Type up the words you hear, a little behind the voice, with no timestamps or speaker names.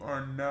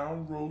are now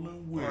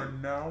rolling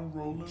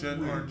with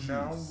Jen and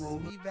Juice.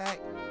 We back.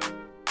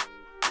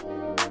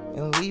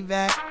 And we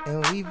back,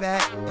 and we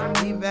back, and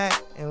we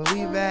back, and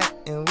we back,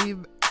 and we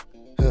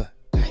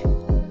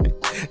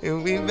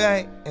and we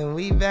back, and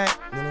we back.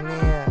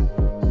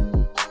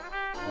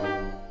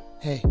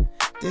 Hey,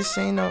 this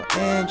ain't no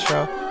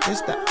intro,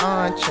 this the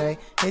entree.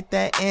 Hit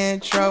that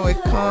intro with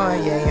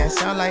Kanye, I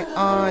sound like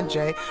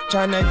Andre.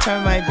 Tryna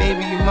turn my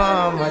baby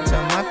mama to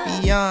my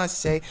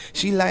fiance.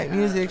 She like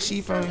music,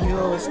 she from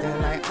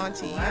Houston, like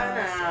Auntie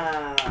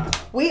Beyonce.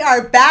 We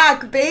are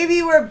back,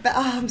 baby. We're back.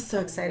 Oh, I'm so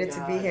excited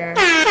to be here.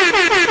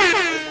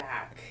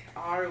 Back.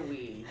 Are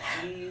we?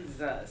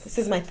 Jesus. This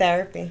is my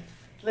therapy.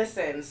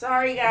 Listen,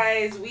 sorry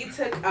guys. We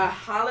took a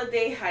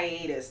holiday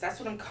hiatus. That's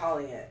what I'm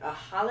calling it. A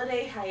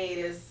holiday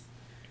hiatus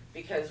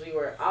because we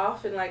were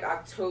off in like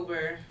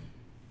October.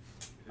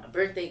 My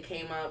birthday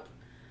came up.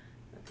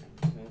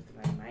 I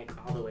moved my mic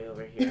all the way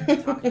over here.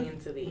 I'm talking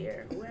into the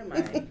air. Who am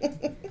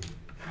I?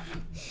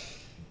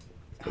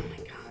 Oh my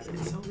god,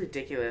 it's so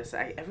ridiculous.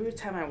 Every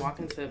time I walk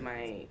into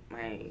my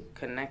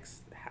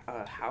Connect's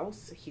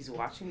house, he's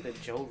watching the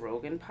Joe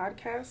Rogan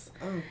podcast.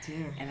 Oh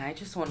dear. And I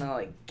just want to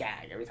like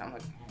gag every time. I'm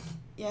like,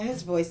 yeah,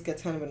 his voice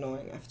gets kind of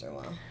annoying after a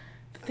while.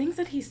 the things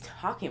that he's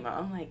talking about,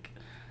 I'm like,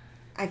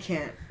 I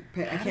can't.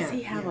 how does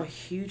he have yeah. a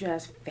huge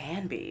ass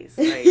fan base?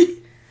 Like,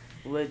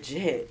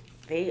 legit.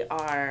 They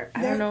are,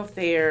 I don't know if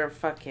they're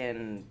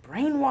fucking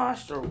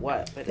brainwashed or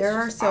what, but there it's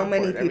are just so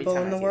many awkward every people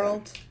time in I the see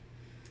world. them.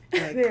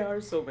 Like, There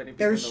are so many people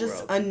there's in the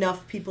just world.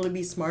 enough people to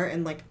be smart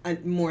and like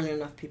more than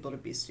enough people to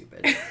be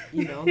stupid.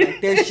 You know, like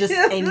there's just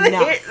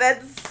enough.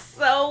 That's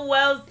so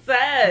well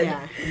said.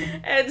 Yeah.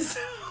 And so,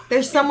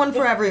 There's someone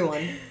for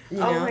everyone. You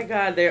know? oh my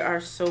god, there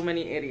are so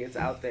many idiots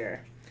out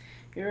there.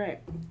 You're right.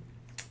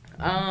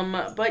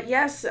 But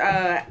yes,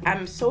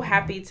 I'm so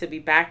happy to be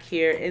back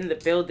here in the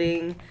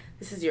building.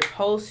 This is your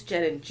host,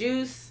 Jen and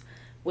Juice,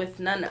 with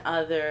none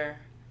other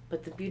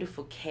but the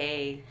beautiful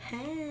Kay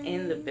Hey.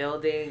 in the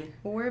building.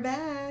 We're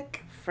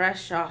back.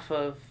 Fresh off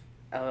of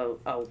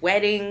a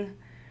wedding,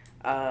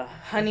 a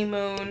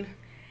honeymoon,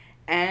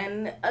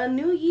 and a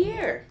new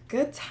year.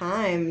 Good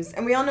times.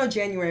 And we all know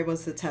January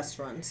was the test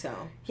run, so.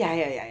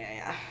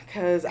 Yeah.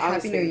 Because Happy New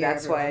obviously Year,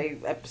 that's why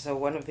episode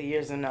 1 of the year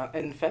is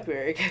in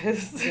February.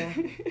 Because Yeah.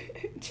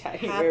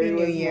 January Happy New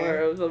was Year.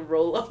 more of a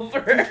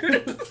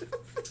rollover.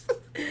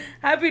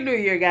 Happy New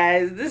Year,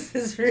 guys. This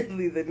is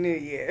really the new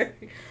year.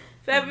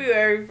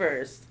 February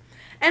 1st.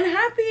 And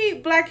happy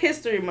Black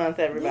History Month,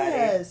 everybody.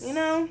 Yes. You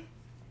know?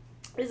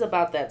 It's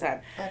about that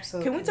time.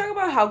 Absolutely. Can we talk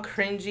about how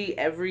cringy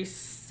every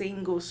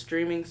single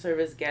streaming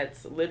service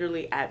gets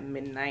literally at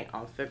midnight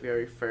on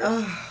February 1st?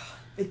 Ugh,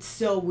 it's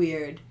so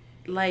weird.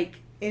 Like,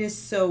 It is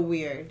so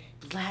weird.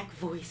 Black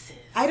voices.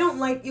 I don't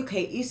like,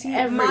 okay, you see, my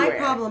Everywhere.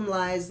 problem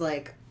lies,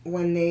 like,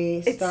 when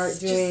they It's start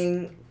just-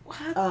 doing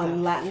What the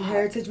Latin fuck?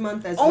 Heritage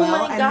Month as Oh well.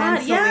 my and God,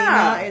 then Selena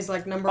yeah. is,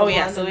 like, number Oh one.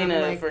 yeah, and Selena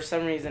I'm like, for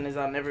some reason is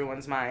on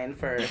everyone's mind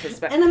for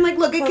Hispanic. and I'm like,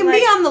 look, it But, can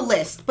like- be on the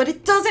list, but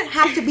it doesn't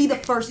have to be the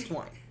first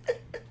one.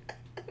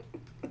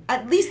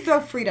 At least throw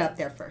Frida up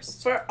there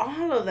first. For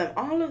all of them,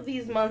 all of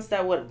these months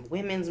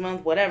Women's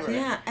Month, whatever.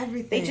 Yeah,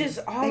 everything. They just,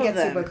 all they of get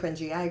them. super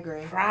cringy, I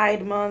agree.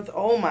 Pride Month,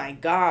 oh my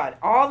god.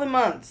 All the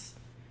months.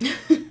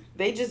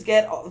 They just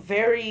get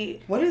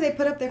very, What do they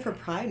put up there for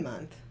Pride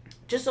Month?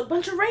 just a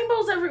bunch of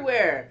rainbows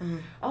everywhere.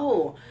 Mm.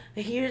 Oh,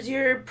 here's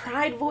your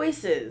Pride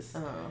voices.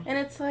 Oh. And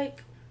it's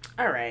like,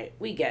 alright,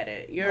 we get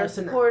it. You're That's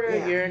a supporter,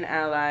 yeah. you're an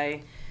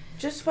ally.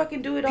 Just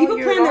fucking do it all People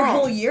year plan long. their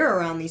whole year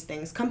around these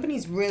things.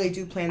 Companies really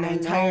do plan their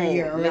entire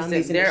year around Listen,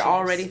 these they're initiatives.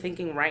 already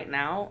thinking right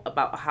now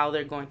about how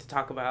they're going to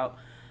talk about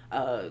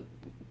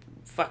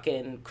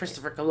fucking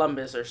Christopher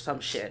Columbus or some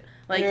shit.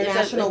 Like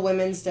International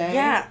Women's Day.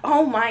 Yeah.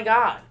 Oh my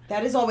god.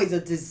 That is always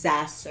a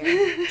disaster.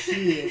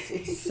 Jeez,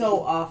 it's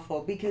so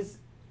awful because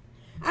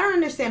I don't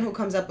understand who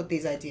comes up with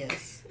these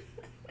ideas.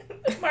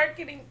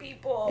 Marketing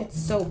people. It's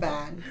so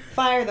bad.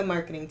 Fire the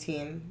marketing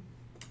team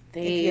if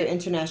your They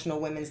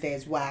International Women's Day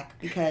is whack,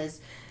 because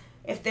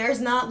if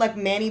there's not like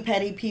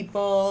mani-pedi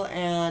people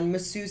and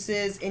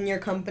masseuses in your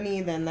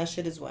company, then that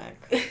shit is whack.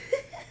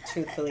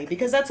 Truthfully,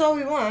 because that's all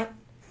we want.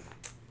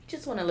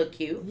 just want to look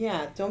cute.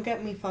 Yeah, don't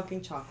get me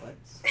fucking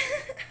chocolates.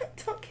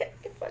 Don't get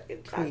me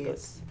fucking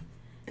chocolates.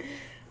 Please.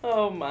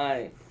 Oh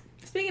my.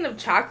 Speaking of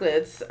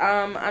chocolates,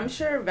 I'm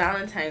sure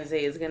Valentine's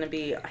Day is gonna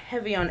be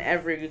heavy on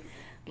every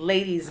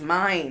lady's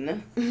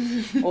mind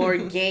or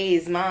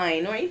gay's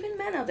mind, or even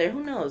men out there.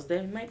 Who knows?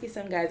 There might be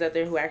some guys out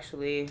there who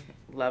actually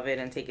love it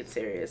and take it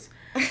serious.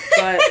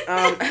 But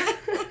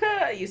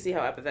you see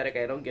how apathetic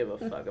I don't give a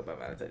fuck about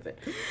Valentine's Day.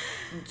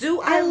 Do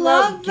I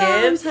love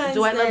gifts? Valentine's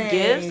Do I love Day.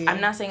 gifts?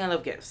 I'm not saying I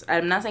love gifts.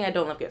 I'm not saying I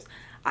don't love gifts.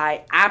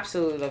 I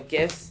absolutely love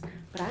gifts,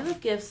 but I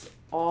love gifts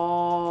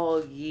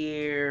all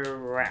year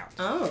round.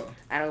 Oh.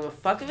 I don't give a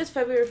fuck if it's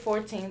February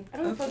 14th. I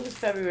don't give a fuck if it's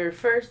February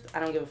 1st. I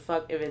don't give a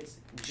fuck if it's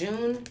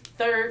June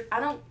 3rd. I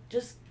don't,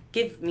 just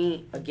give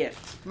me a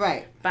gift.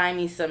 Right. Buy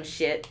me some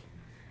shit.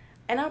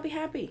 And I'll be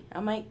happy. I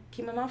might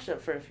keep my mouth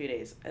shut for a few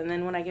days. And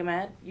then when I get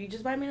mad, you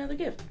just buy me another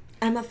gift.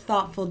 I'm a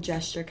thoughtful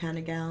gesture kind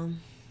of gal.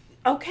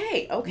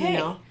 Okay. You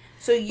know?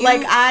 So you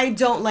Like I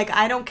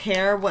don't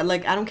care I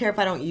don't care if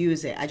I don't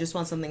use it. I just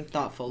want something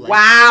thoughtful. Like,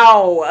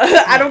 wow.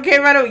 I don't care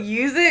if I don't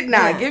use it.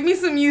 Nah, Yeah. give me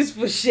some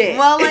useful shit.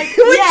 Well, like,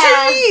 what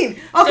yeah. you mean?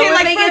 Okay, So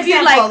like, they for give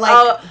you example,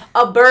 like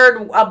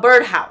a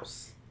bird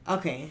house,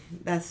 okay,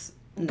 that's.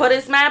 No. but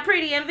it's mad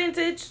pretty and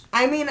vintage.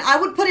 I mean, I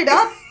would put it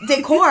up,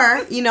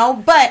 decor, you know,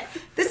 but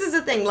this is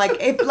the thing,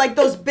 like, if, like,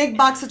 those big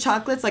box of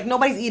chocolates, like,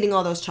 nobody's eating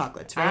all those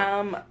chocolates,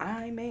 right?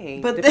 I may.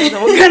 But Depends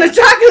on what kind of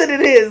chocolate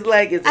it is.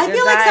 Like, is it I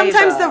feel like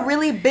sometimes Godiva? the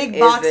really big Is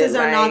boxes it,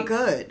 are like- not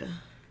good.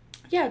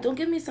 Yeah, don't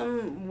give me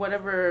some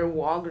whatever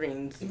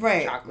Walgreens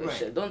chocolate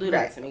shit. Don't do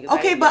that to me. 'Cause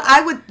Okay, I but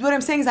I would, what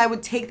I'm saying is I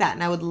would take that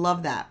and I would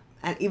love that,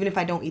 and even if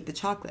I don't eat the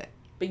chocolate.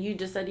 But you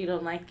just said you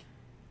don't want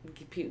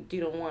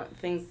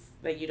things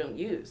that you don't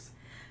use.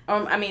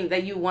 I mean,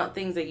 that you want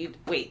things that you...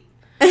 Wait.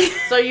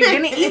 So you're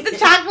going to eat the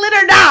chocolate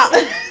or not?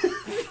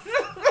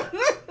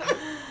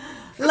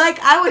 Like,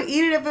 I would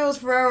eat it if it was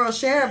Ferrero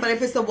Rocher, but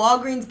if it's the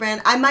Walgreens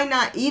brand, I might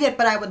not eat it,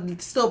 but I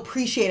would still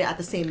appreciate it at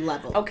the same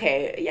level.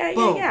 Okay. Yeah.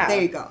 Boom. Yeah.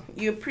 There you go.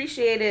 You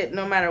appreciate it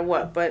no matter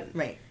what, but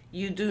Right.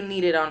 you do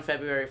need it on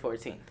February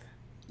 14th.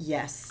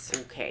 Yes.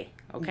 Okay.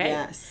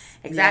 Yes.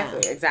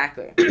 Exactly. Yeah.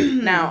 Exactly.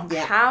 Now,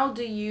 Yeah. how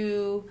do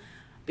you...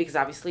 Because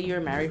obviously you're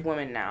a married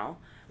woman now.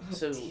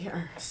 Oh,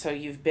 dear. So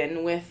you've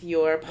been with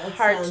your That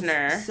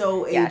partner. sounds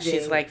so Yeah, aging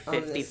she's like on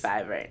this.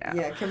 55 right now.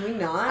 Yeah, can we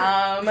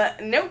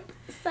not? Nope.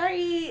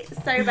 Sorry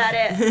about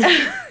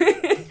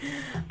it.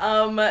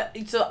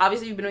 So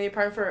obviously you've been with your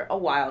partner for a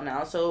while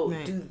now. So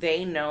Right. do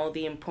they know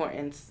the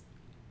importance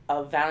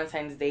of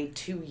Valentine's Day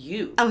to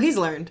you? Oh, he's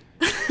learned.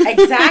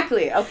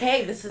 Exactly.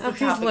 Okay, this is the Oh, he's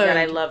topic that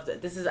I learned. love.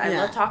 I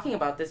Yeah. love talking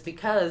about this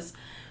because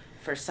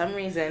for some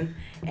reason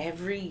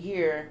every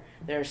year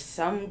there's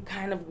some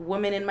kind of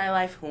woman in my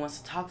life who wants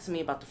to talk to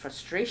me about the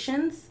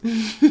frustrations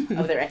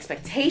of their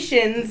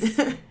expectations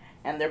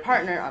and their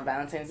partner on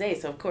Valentine's Day.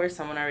 So of course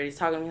someone already is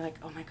talking to me like,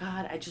 oh my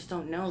God, I just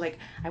don't know. Like,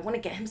 I want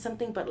to get him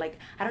something, but like,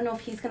 I don't know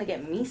if he's going to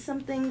get me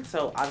something.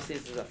 So obviously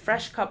this is a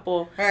fresh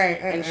couple. Right.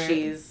 And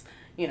she's,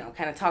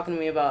 kind of talking to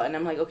me about, and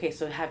I'm like, okay,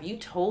 so have you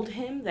told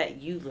him that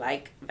you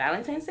like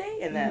Valentine's Day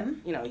and that,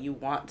 you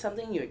want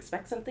something, you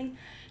expect something?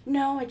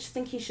 No, I just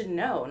think he should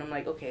know. And I'm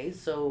like, okay,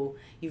 so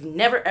you've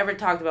never ever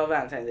talked about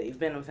Valentine's Day. You've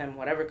been with him,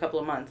 whatever, couple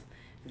of months.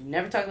 You've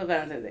never talked about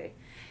Valentine's Day.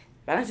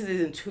 Valentine's Day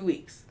is in 2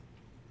 weeks.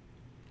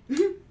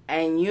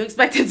 And you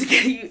expect him to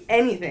get you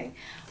anything.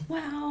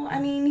 Well, I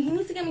mean, he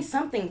needs to get me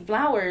something,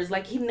 flowers.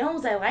 Like, he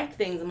knows I like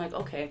things. I'm like,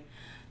 okay,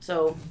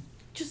 so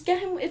just get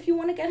him, if you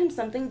want to get him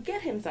something,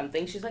 get him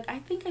something. She's like, I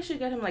think I should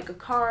get him like a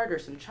card or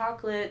some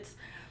chocolates.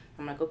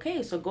 I'm like,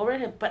 okay, so go right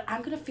ahead. But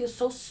I'm going to feel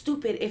so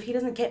stupid if he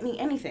doesn't get me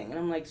anything. And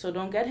I'm like, so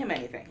don't get him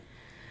anything.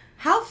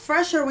 How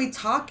fresh are we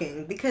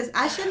talking? Because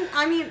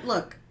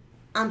look,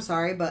 I'm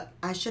sorry, but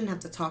I shouldn't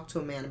have to talk to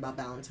a man about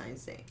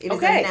Valentine's Day. It is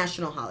Okay. a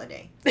national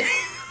holiday.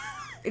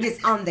 It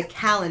is on the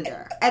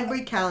calendar.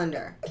 Every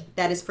calendar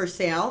that is for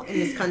sale in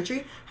this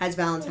country has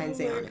Valentine's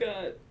Day on it.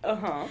 God.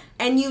 Uh-huh.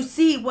 And you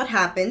see what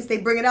happens. They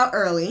bring it out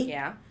early.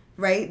 Yeah.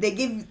 Right? They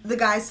give the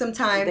guys some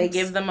time. They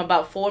give them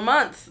about 4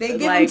 months. They give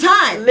them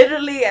time.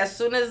 Literally, as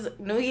soon as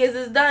New Year's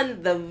is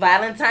done, the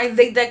Valentine's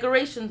Day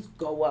decorations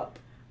go up.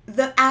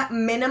 At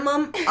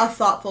minimum, a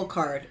thoughtful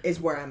card is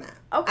where I'm at.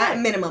 Okay. At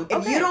minimum.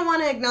 If you don't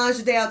want to acknowledge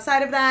the day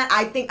outside of that,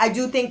 I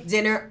do think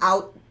dinner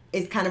out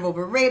is kind of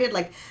overrated.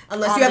 Like,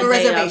 unless On you have a the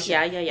day of,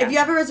 reservation. yeah. If you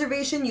have a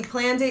reservation, you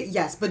planned it,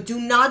 yes. But do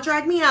not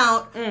drag me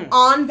out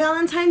on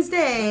Valentine's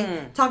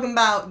Day talking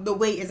about the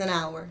wait is an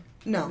hour.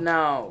 No.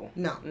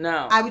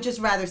 No. I would just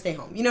rather stay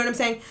home. You know what I'm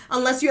saying?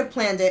 Unless you have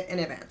planned it in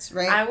advance,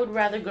 right? I would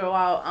rather go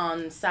out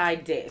on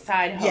side day.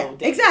 Yeah,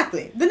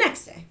 exactly. The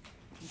next day.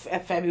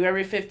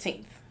 February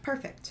 15th.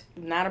 Perfect.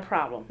 Not a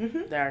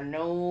problem. There are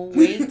no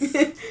waits.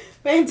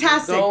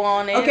 Fantastic. Go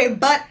on in. Okay,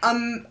 but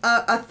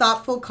a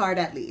thoughtful card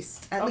at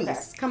least. At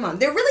least. Come on.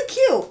 They're really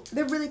cute.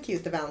 They're really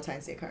cute, the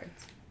Valentine's Day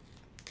cards.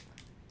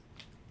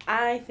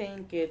 I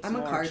think it's I'm a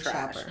more card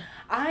trash. shopper.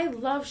 I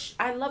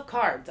love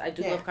cards. I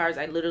do Yeah. love cards.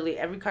 I literally,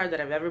 every card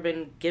that I've ever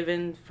been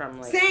given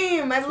from like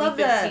Same. I love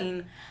that.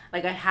 15,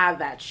 like I have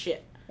that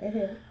shit.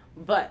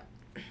 But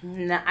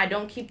I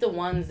don't keep the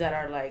ones that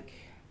are like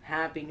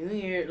Happy New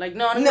Year. Like,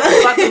 no, I don't give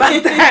a fuck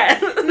about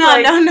that.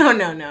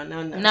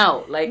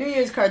 No, like New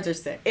Year's cards are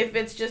sick. if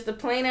it's just a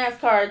plain ass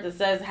card that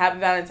says Happy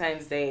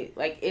Valentine's Day,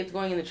 like it's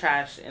going in the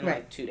trash in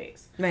like 2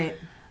 days. Right.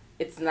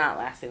 It's not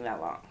lasting that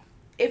long.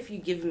 If you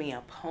give me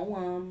a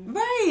poem,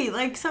 Right.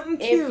 Like something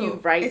cute. if you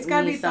write it's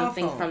gotta me be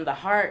something thoughtful. from the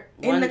heart,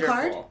 In the wonderful.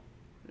 card?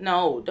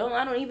 No,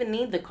 I don't even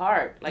need the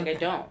card. Like Okay.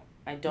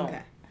 I don't. Okay.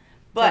 So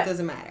But it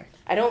doesn't matter.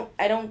 I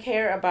don't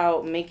care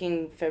about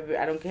making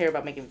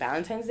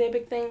Valentine's Day a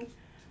big thing.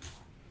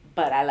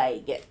 But I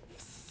like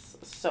gifts.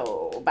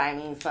 So buy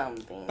me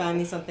something. Buy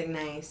me something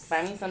nice.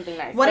 Buy me something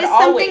nice. What But is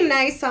always, something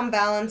nice on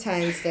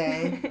Valentine's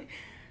Day?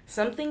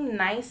 Something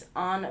nice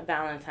on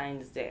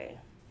Valentine's Day.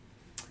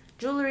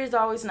 Jewelry is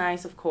always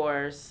nice, of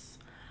course.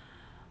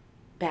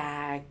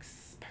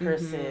 Bags,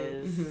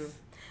 purses.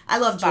 I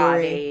love spa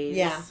jewelry. days.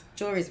 Yeah,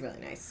 jewelry's really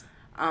nice.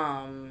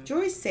 Um,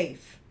 Jewelry's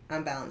safe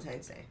on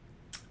Valentine's Day.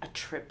 a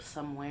trip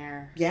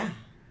somewhere. Yeah.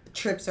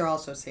 Trips are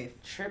also safe.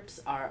 Trips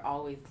are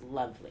always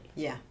lovely.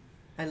 Yeah.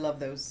 I love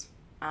those.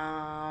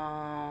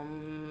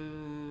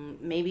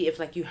 Maybe if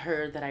like you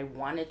heard that I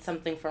wanted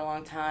something for a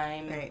long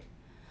time. Right.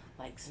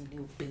 Like some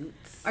new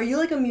boots. Are you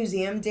like a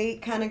museum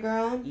date kind of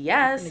girl?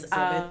 Yes.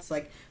 Exhibits,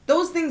 like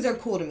those things are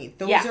cool to me.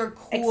 Those are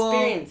cool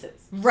experiences.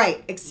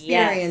 Right,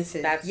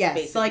 experiences. Yes, that's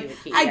basically So like the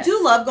key. I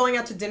do love going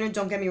out to dinner.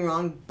 Don't get me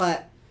wrong,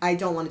 but I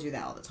don't want to do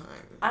that all the time.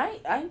 Dinner's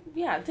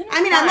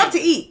I mean, fine. I love to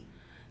eat.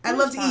 I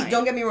love to fine. eat.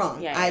 Don't get me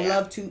wrong. Yeah, I yeah.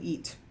 love to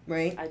eat.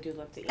 Right. I do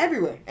love to eat.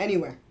 Everywhere,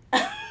 anywhere.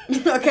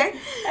 Okay.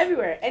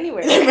 Everywhere,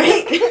 anywhere.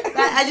 Right.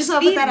 I just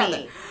want to put that out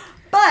there.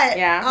 But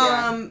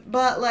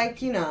but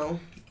like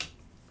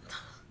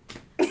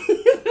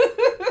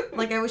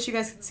like I wish you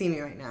guys could see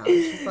me right now.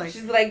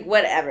 She's like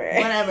whatever.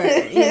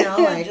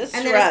 Like Just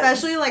and then shrugs.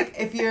 especially like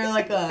if you're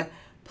like a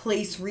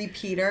place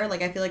repeater,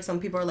 like I feel like some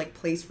people are like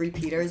place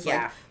repeaters.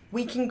 Yeah. Like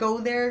we can go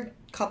there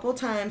a couple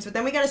times, but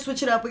then we gotta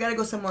switch it up. We gotta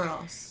go somewhere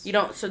else. You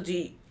don't. So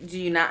do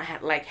you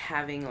not like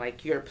having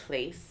like your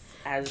place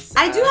as?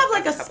 I do have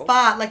like a couple?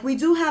 spot. Like we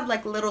do have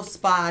like little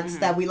spots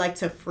that we like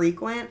to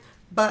frequent,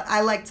 but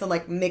I like to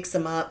like mix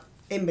them up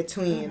in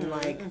between.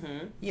 Like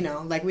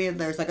like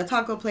there's like a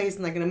taco place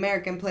and like an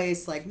American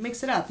place. Like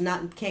mix it up.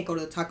 Can't go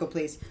to the taco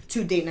place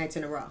 2 date nights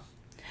in a row.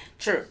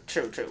 True.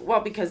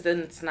 Well, because then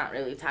it's not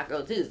really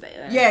Taco Tuesday.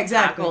 Then Yeah, it's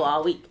exactly. Taco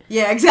all week.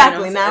 Yeah,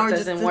 exactly. So now it we're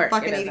just doesn't work.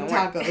 fucking It eating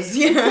doesn't work. tacos.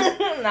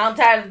 Yeah. Now I'm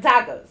tired of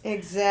tacos.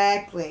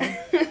 Exactly.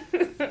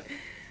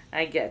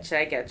 I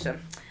getcha.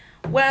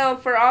 Well,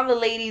 for all the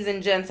ladies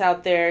and gents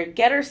out there,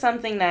 get her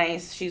something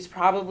nice. She's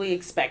probably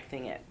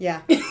expecting it.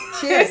 Yeah.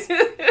 She is.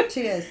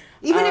 She is.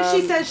 Even if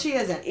she says she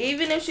isn't.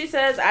 Even if she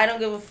says, I don't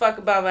give a fuck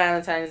about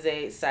Valentine's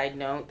Day. Side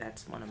note,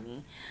 that's one of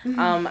me.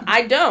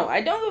 I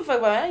don't give a fuck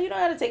about it. You don't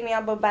have to take me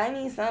out, but buy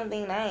me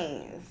something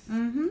nice.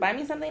 Mm-hmm. Buy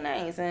me something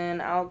nice,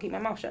 and I'll keep my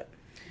mouth shut.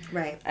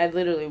 Right. I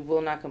literally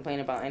will not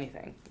complain about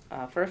anything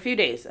for a few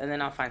days, and then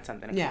I'll find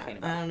something to complain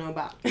about. I don't know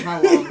about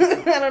how long.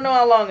 I don't know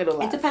how long it'll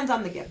last. It depends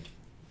on the gift.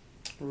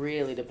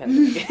 Really depends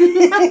on the gift.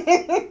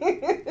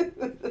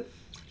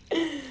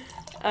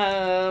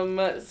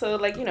 So,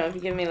 like, if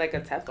you give me, like,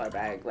 a Teflon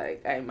bag,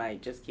 like, I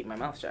might just keep my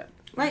mouth shut.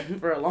 Right.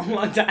 For a long,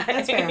 long time.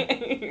 That's fair.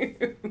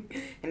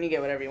 And you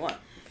get whatever you want.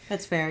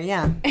 That's fair,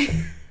 yeah.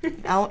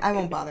 I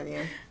won't bother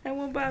you. I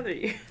won't bother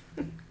you.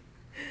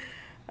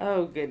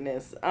 Oh,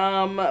 goodness.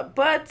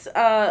 But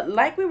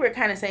like we were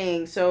kind of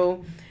saying,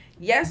 so,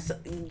 yes,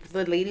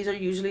 the ladies are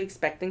usually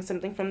expecting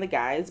something from the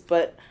guys,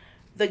 but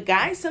the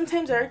guys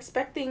sometimes are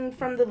expecting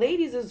from the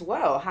ladies as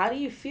well. How do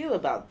you feel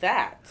about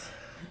that?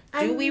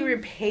 Do we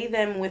repay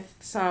them with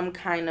some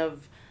kind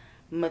of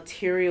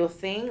material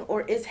thing,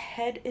 or is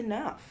head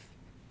enough?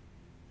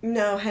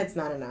 No, head's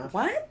not enough.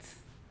 What?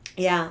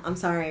 Yeah, I'm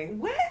sorry.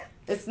 What?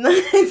 It's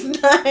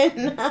not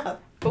enough.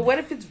 But what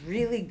if it's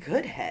really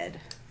good head?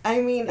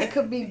 I mean, it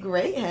could be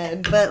great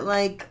head, but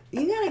like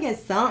you gotta get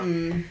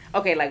something.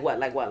 Okay, like what?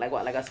 Like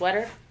a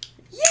sweater?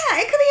 Yeah,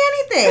 it could be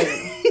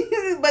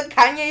anything. But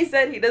Kanye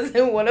said he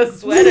doesn't want a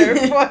sweater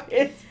for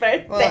his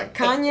birthday. Well,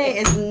 Kanye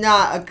is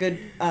not a good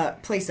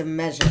place of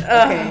measure.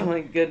 Okay. Oh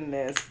my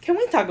goodness. Can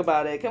we talk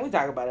about it? I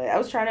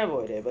was trying to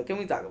avoid it, but can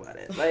we talk about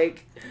it?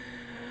 Like,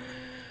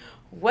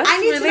 what's I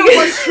need really... to know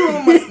what's true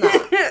and what's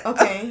not.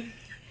 Okay.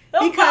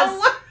 Because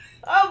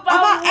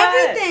about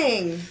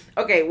everything.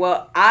 Okay,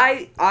 well,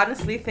 I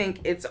honestly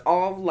think it's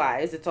all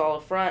lies. It's all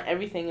a front.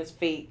 Everything is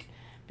fake.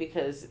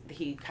 Because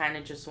he kind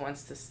of just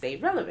wants to stay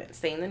relevant,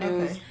 stay in the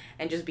news,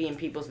 and just be in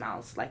people's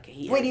mouths like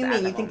he is. What do you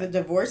mean? You think the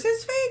divorce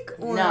is fake?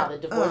 Or? No, the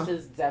divorce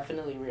is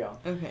definitely real.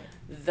 Okay.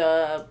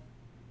 The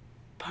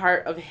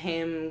part of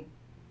him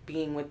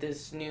being with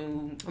this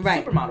new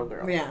supermodel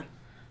girl. Yeah.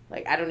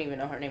 Like, I don't even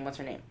know her name. What's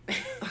her name?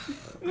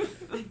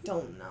 I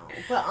don't know.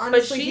 But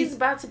honestly,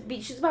 but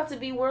she's about to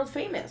be world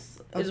famous.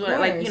 Of is course. what,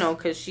 like,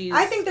 because she's...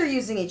 I think they're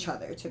using each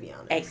other, to be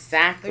honest.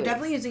 Exactly. They're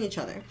definitely using each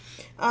other.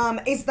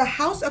 Is the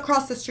house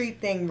across the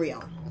street thing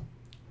real?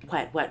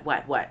 What?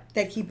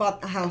 That he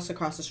bought a house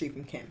across the street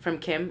from Kim. From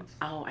Kim?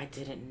 Oh, I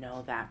didn't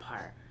know that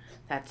part.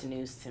 That's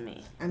news to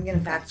me. I'm gonna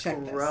fact check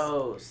this. That's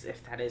gross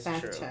if that is true.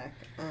 Fact check.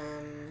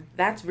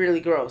 That's really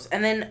gross.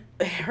 And then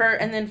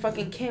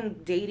fucking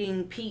Kim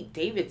dating Pete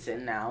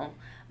Davidson now.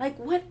 Like,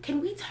 what? Can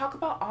we talk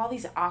about all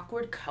these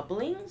awkward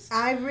couplings?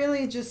 I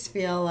really just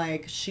feel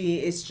like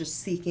she is just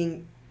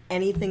seeking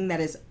anything that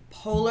is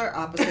polar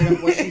opposite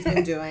of what she's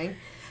been doing.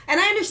 And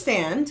I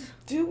understand.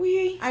 Do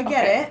we? I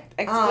get it.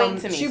 Explain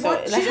to me. She just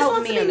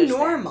wants to be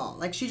normal.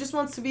 Like, she just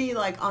wants to be,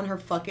 like, on her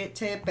fuck it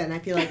tip. And I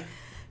feel like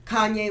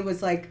Kanye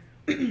was, like...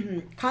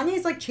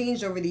 Kanye's, like,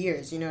 changed over the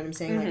years. You know what I'm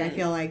saying? Mm-hmm. Like, I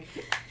feel like...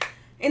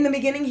 In the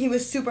beginning, he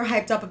was super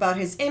hyped up about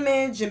his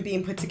image and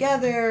being put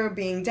together,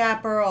 being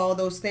dapper, all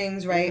those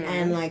things, right? Mm-hmm.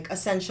 And, like,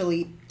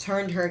 essentially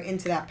turned her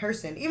into that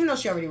person, even though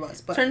she already was.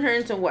 But turned her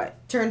into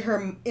what? Turned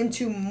her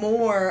into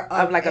more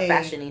of like a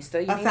fashionista,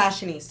 you mean?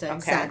 Fashionista, okay.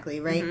 Exactly,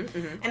 right? Mm-hmm,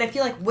 mm-hmm. And I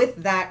feel like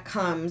with that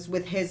comes,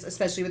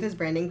 especially with his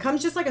branding,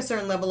 comes just, like, a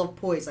certain level of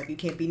poise. Like, you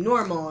can't be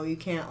normal. You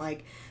can't,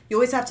 like... You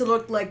always have to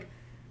look, like...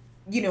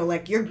 you know,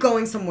 like, you're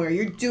going somewhere,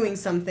 you're doing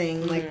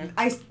something,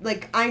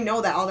 I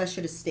know that all that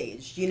shit is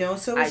staged, you know?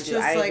 So it's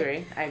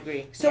I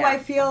agree. So I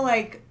feel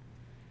like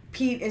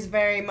Pete is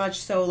very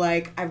much so,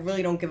 like, I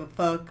really don't give a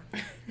fuck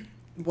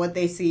what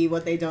they see,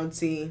 what they don't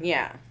see.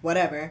 Yeah.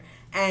 Whatever.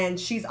 And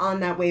she's on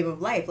that wave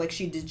of life. Like,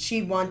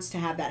 she wants to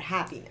have that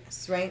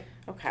happiness, right?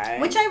 Okay.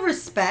 Which I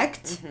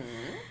respect.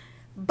 Mm-hmm.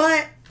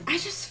 But I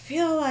just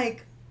feel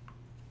like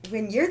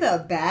when you're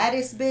the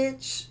baddest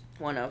bitch...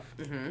 One of.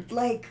 Mm-hmm.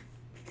 Like,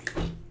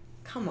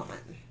 come on.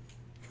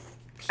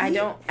 I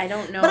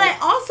don't know. But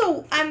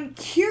I'm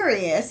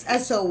curious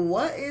as to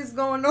what is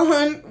going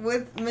on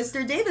with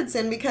Mr.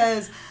 Davidson,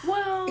 because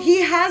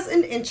he has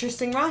an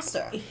interesting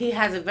roster. He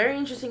has a very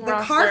interesting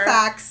roster. The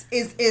Carfax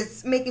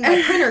is making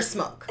my printer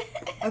smoke.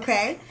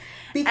 Okay?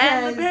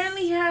 And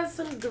apparently he has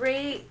some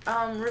great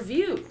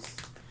reviews.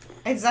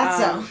 Is that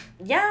so?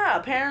 Yeah,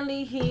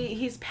 apparently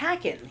he's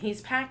packing.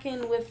 He's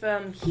packing with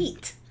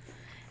heat.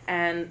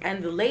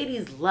 And the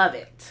ladies love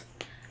it.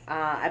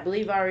 I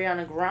believe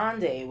Ariana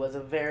Grande was a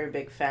very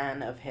big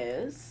fan of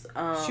his.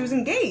 She was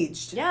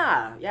engaged.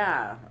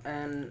 Yeah.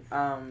 And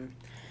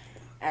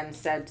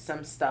said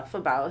some stuff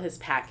about his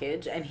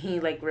package, and he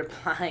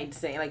replied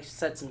saying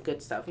said some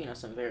good stuff,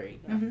 some very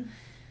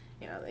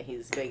that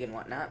he's big and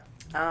whatnot.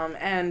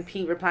 And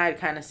Pete replied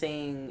kind of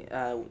saying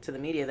to the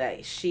media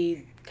that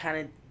she kind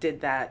of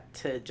did that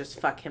to just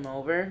fuck him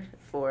over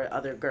for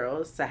other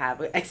girls to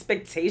have an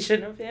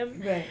expectation of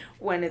him, right,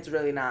 when it's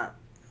really not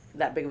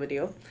that big of a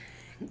deal.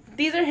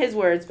 These are his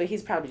words, but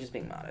he's probably just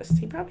being modest.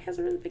 He probably has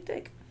a really big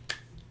dick.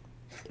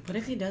 What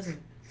if he doesn't?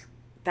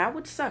 That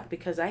would suck,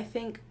 because I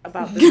think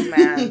about this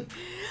man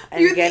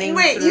and you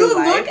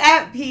look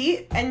at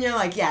Pete and you're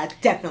like, yeah,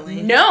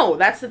 definitely. No,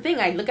 that's the thing.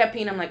 I look at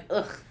Pete and I'm like,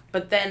 ugh.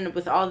 But then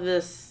with all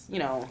this,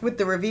 with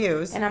the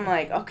reviews, and I'm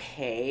like,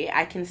 okay,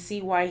 I can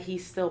see why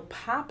he's still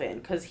popping,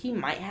 because he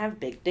might have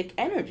big dick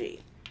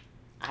energy.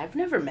 I've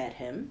never met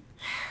him.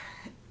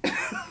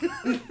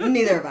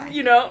 Neither have I.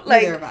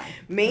 Neither have I.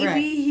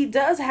 Maybe he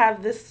does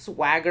have this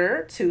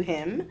swagger to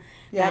him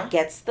that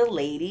gets the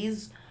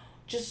ladies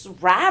just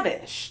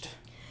ravished.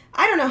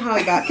 I don't know how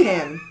he got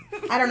Kim.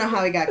 though. I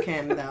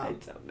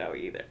don't know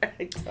either.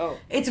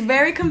 It's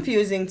very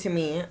confusing to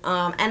me.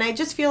 And I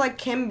just feel like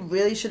Kim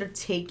really should have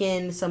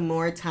taken some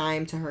more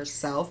time to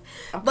herself.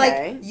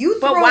 Okay.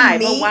 But why?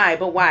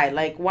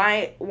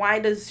 Why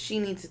does she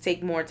need to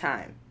take more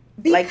time?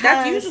 Because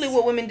that's usually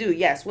what women do.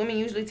 Yes, women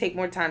usually take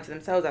more time to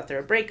themselves after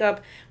a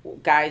breakup.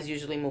 Guys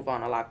usually move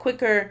on a lot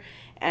quicker.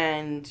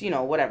 And,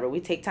 whatever. We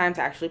take time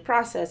to actually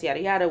process,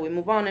 yada, yada. We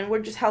move on, and we're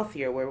just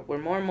healthier. We're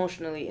more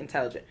emotionally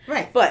intelligent.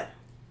 Right. But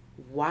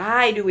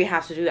why do we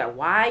have to do that?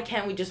 Why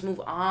can't we just move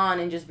on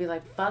and just be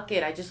like, fuck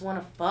it, I just want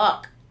to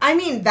fuck? I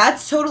mean,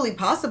 that's totally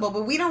possible,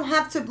 but we don't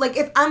have to,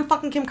 if I'm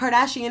fucking Kim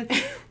Kardashian,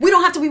 we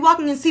don't have to be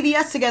walking in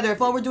CVS together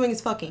if all we're doing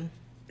is fucking.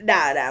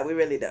 Nah, we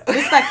really don't.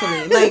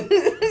 Respectfully.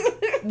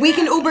 We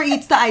can Uber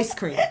Eats the ice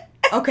cream.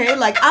 Okay,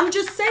 I'm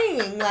just saying,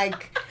 Is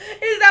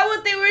that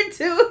what they were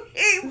doing?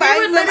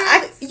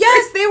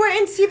 Yes, they were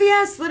in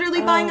CVS, literally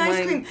buying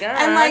ice cream. God,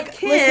 and,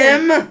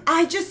 Kim. Listen,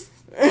 I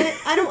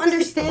don't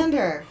understand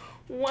her.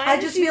 Why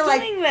is she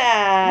doing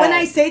that? When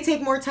I say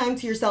take more time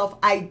to yourself,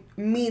 I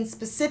mean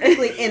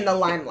specifically in the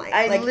limelight.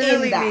 I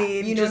literally in that.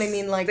 mean, you know what I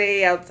mean?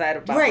 Stay outside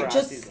of paparazzi. Right,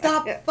 just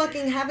stop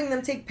fucking having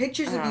them take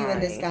pictures of you and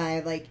this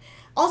guy.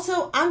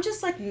 Also, I'm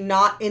just,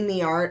 not in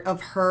the art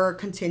of her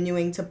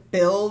continuing to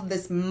build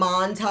this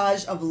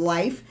montage of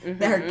life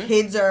that her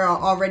kids are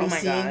already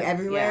seeing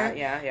everywhere.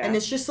 Yeah. And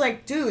it's just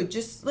dude,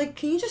 just,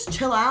 can you just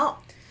chill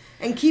out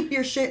and keep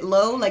your shit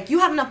low? You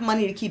have enough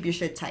money to keep your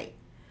shit tight.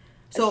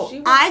 So,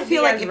 I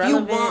feel like if you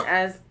want...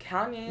 as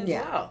Kanye as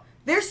well.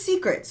 There's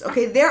secrets,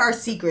 okay? There are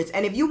secrets.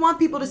 And if you want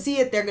people to see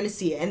it, they're going to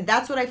see it. And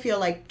that's what I feel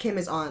like Kim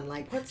is on.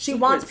 She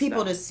wants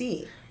people to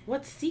see.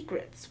 What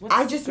secrets?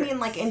 I just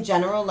mean, in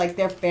general,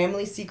 their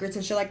family secrets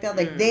and shit like that.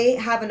 They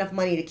have enough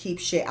money to keep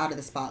shit out of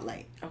the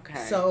spotlight.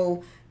 Okay.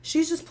 So,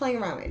 she's just playing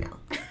around right now.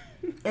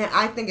 And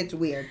I think it's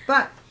weird.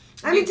 But,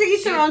 to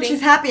each their own.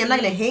 She's happy. I'm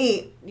not going to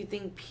hate. You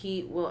think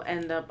Pete will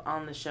end up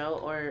on the show,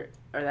 or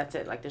that's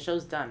it? The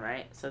show's done,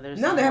 right? So there's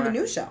no, they have a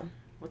new show.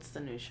 What's the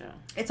new show?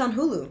 It's on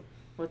Hulu.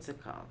 What's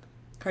it called?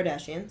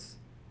 Kardashians.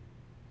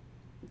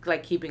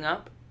 Keeping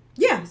Up?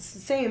 Yeah, it's the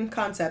same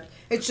concept.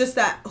 It's just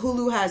that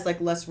Hulu has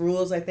less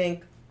rules, I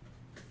think.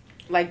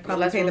 Probably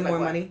less pay rules, them more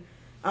money.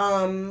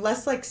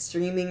 Less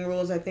streaming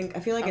rules, I think.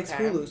 I feel like it's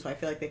Hulu, so I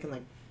feel like they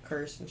can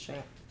curse and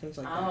shit, things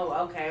like that.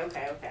 Oh, okay.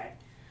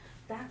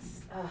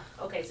 That's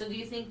okay. So do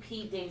you think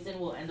Pete Davidson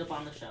will end up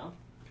on the show?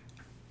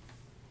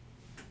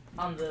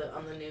 On the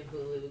new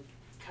Hulu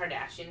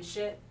Kardashian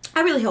shit?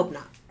 I really hope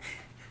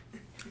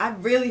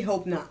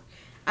not.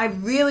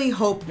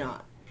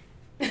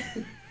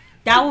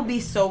 That would be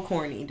so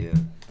corny, dude.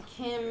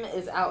 Kim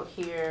is out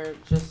here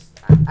just,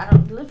 I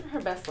don't, living her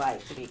best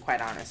life, to be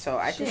quite honest. So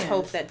I just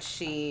hope that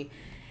she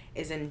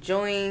is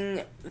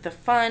enjoying the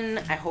fun.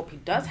 I hope he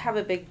does have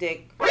a big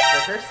dick for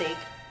her sake.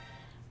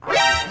 And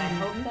I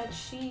hope that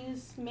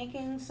she's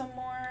making some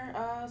more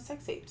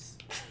sex tapes.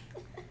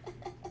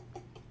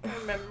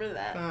 remember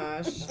that.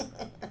 Gosh.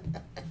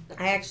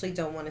 I actually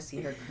don't want to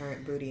see her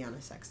current booty on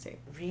a sex tape.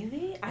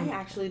 Really? I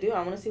actually do.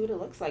 I want to see what it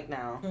looks like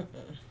now.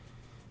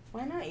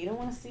 Why not? You don't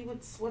want to see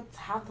what's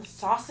how the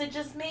sausage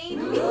is made?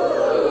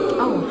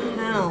 Oh,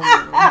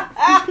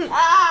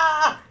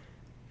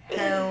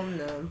 hell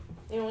no.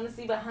 You want to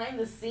see behind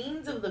the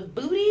scenes of the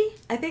booty?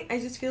 I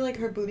just feel like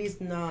her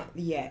booty's not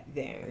yet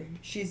there.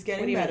 She's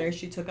getting better. Mean?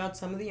 She took out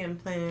some of the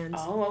implants.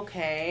 Oh,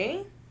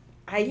 okay.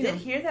 I did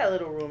hear that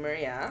little rumor,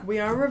 yeah. We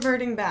are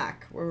reverting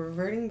back. We're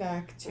reverting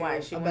back to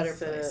a better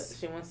place.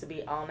 She wants to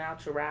be all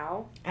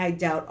natural. I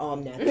doubt all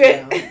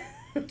natural.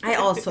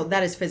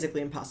 That is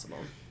physically impossible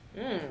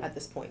at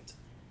this point.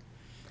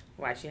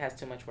 Why? She has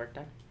too much work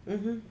done?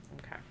 Mm-hmm.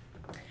 Okay.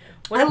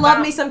 I love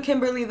me some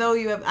Kimberly, though.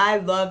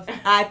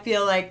 I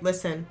feel like,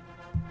 listen,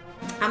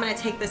 I'm going to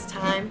take this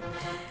time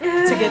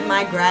to give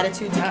my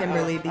gratitude to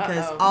Kimberly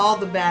because all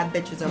the bad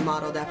bitches are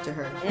modeled after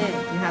her.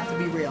 You have to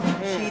be real.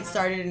 She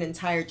started an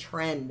entire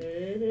trend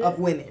of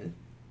women.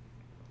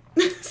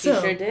 So,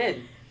 she sure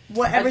did.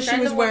 Whatever she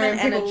was wearing,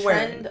 people were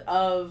wearing. And a trend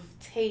of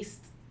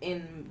taste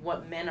in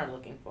what men are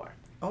looking for.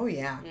 Oh,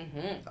 yeah.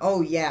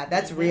 Oh, yeah.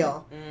 That's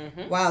real.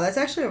 Wow, that's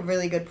actually a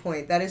really good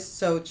point. That is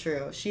so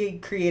true. She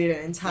created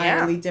an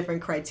entirely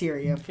different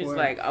criteria for... She's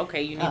like,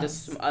 okay, you need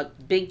a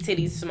big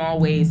titties, small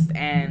waist,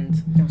 and...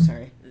 Oh,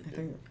 sorry.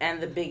 And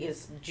the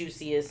biggest,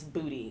 juiciest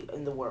booty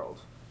in the world.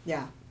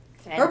 Yeah.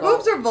 Her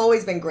boobs have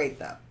always been great,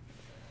 though.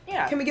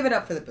 Yeah. Can we give it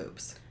up for the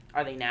boobs?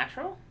 Are they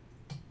natural?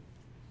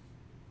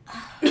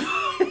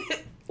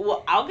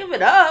 Well, I'll give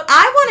it up.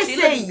 I want to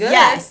say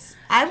yes.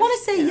 I want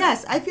to say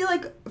yes. I feel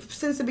like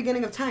since the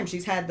beginning of time,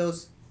 she's had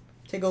those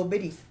tickle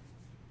bitties.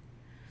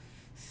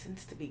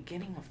 Since the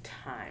beginning of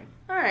time.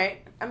 All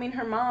right. I mean,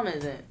 her mom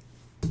isn't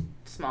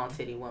small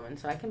titty woman,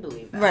 so I can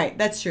believe that. Right.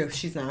 That's true.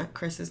 She's not.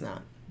 Chris is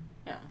not.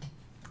 Yeah.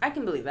 I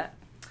can believe that.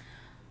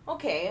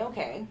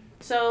 Okay.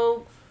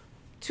 So,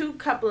 two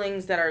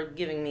couplings that are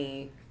giving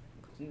me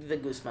the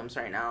goosebumps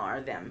right now are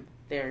them.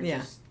 They're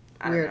just,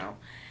 I don't know.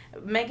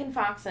 Megan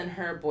Fox and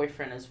her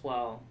boyfriend as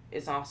well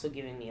is also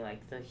giving me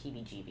like the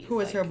heebie-jeebies. Who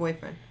is her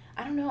boyfriend?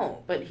 I don't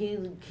know, but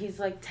he's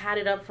like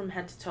tatted up from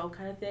head to toe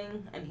kind of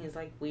thing, and he's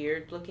like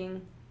weird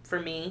looking for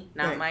me,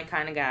 not my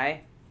kind of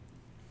guy.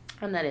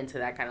 I'm not into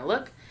that kind of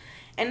look,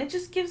 and it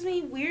just gives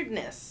me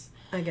weirdness.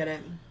 I get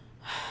it.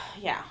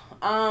 Yeah.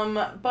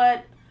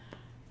 But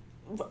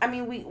I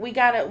mean, we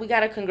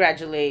gotta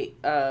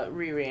congratulate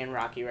Riri and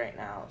Rocky right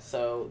now.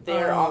 So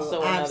they're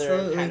also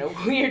another kind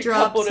of weird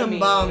couple to me.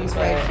 Drop some bombs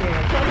right here.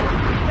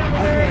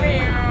 Okay.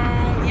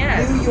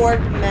 Yes. New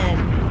York men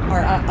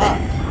are up.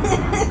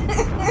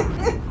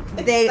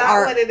 They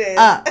are what it is.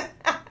 up.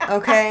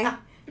 Okay?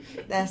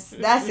 That's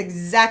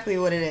exactly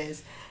what it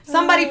is.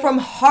 Somebody from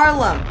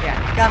Harlem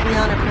got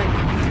Rihanna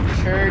pregnant.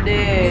 Sure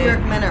did. New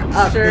York men are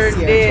up this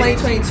year.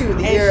 2022,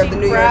 the year of the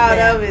New York man. She's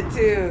proud of it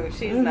too.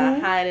 She's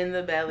not hiding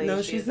the belly.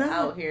 No, she's not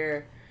out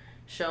here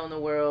showing the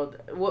world.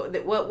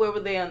 Where were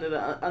they under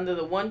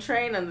the one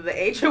train, under the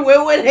A train?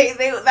 Where were they?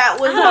 That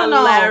was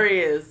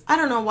hilarious. I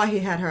don't know why he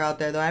had her out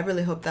there though. I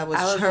really hope that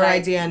was her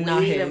idea and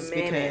not his.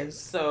 Because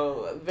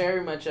so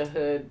very much a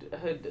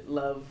hood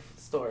love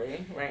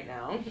story right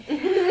now.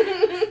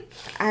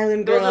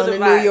 Island girl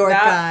and a New York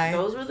guy.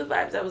 Those were the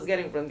vibes I was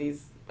getting from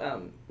these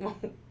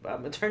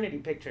maternity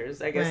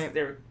pictures. I guess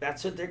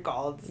that's what they're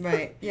called.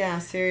 Right. Yeah,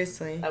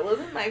 seriously. That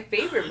wasn't my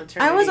favorite maternity.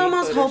 I was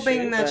almost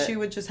hoping that she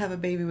would just have a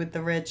baby with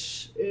the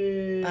rich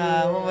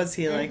what was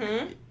he like?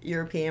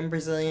 European,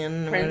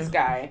 Brazilian Prince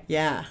guy.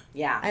 Yeah.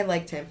 Yeah. I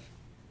liked him.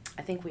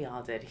 I think we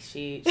all did.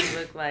 She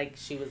looked like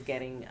she was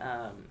getting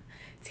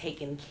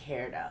taken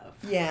care of.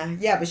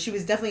 Yeah, but she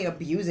was definitely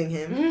abusing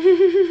him.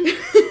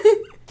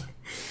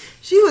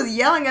 She was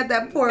yelling at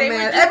that poor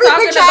man. Every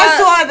picture I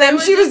saw of them,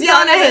 she was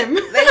yelling at him.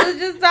 They was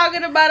just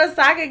talking about a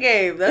soccer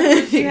game.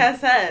 That's what she has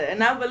said.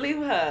 And I believe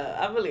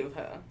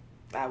her.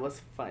 That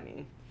was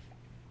funny.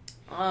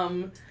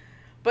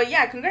 But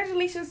yeah,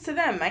 congratulations to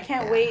them. I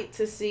can't wait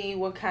to see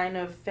what kind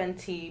of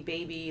Fenty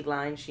baby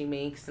line she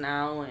makes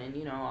now,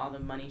 and all the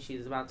money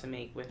she's about to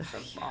make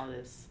from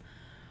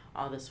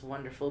all this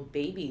wonderful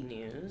baby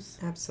news.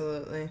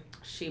 Absolutely.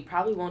 She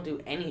probably won't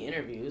do any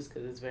interviews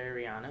because it's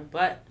very Rihanna,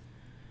 but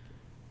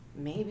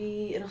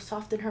maybe it'll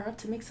soften her up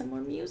to make some more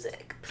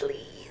music,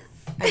 please.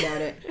 I doubt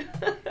it.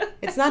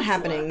 It's not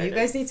happening. You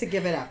guys need to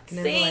give it up.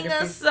 Sing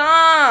a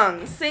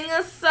song,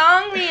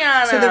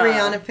 Rihanna. To the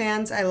Rihanna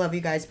fans, I love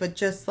you guys, but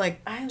just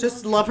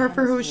love her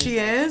for who she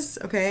is.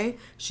 Okay,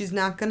 she's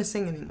not gonna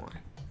sing anymore.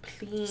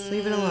 Please, just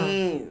leave it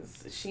alone.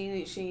 She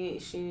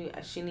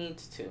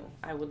needs to.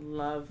 I would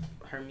love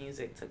her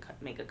music to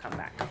make a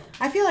comeback.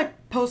 I feel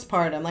like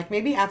postpartum, like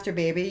maybe after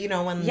baby,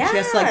 when she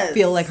has to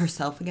feel like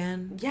herself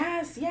again.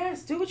 Yes.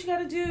 Do what you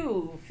gotta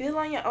do. Feel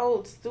on your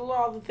oats. Do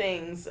all the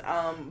things.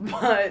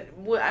 But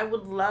I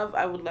would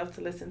love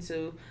to listen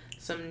to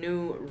some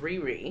new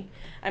Riri.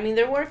 I mean,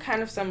 there were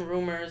kind of some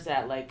rumors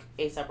that like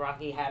A$AP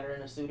Rocky had her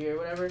in a studio or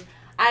whatever.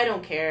 I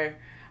don't care.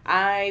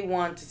 I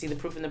want to see the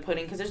proof in the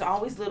pudding because there's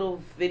always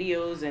little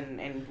videos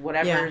and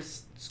whatever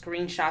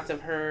screenshots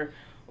of her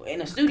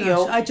in a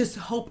studio. Gosh, I just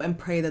hope and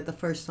pray that the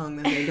first song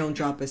that they don't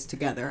drop is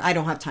Together. I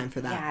don't have time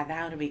for that. Yeah,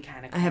 that would be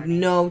kind of. I have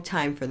no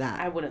time for that.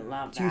 I wouldn't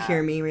love that. Do you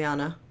hear me,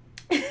 Rihanna?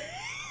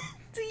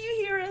 Do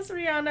you hear us,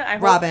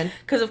 Rihanna? Robin.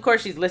 Because of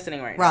course she's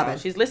listening right Robin. now.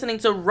 She's listening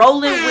to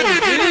Rollin'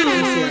 with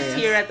Dudes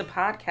here at the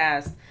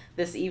podcast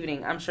this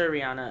evening. I'm sure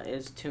Rihanna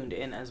is tuned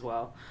in as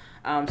well.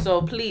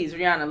 So please,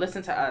 Rihanna,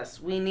 listen to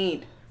us. We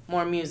need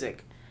more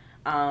music.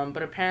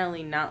 But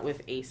apparently not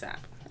with ASAP.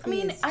 I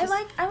mean, I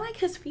like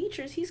his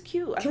features. He's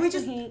cute. Can we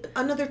just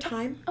another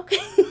time? Okay.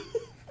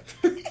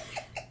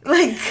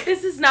 Like,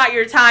 this is not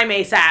your time,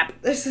 ASAP.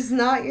 This is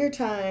not your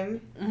time.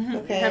 Mm-hmm.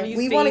 Okay.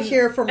 We want to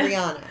hear from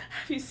Rihanna.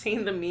 Have you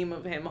seen the meme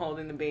of him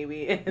holding the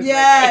baby?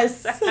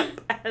 Yes.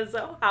 Like as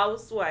a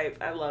housewife,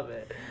 I love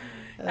it.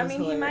 I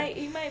mean, hilarious.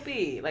 he might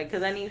be like,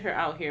 because I need her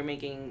out here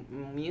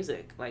making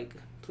music. Like,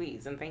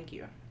 please and thank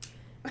you.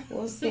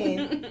 We'll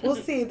see. We'll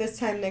see this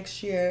time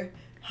next year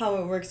how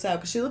it works out,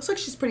 because she looks like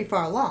she's pretty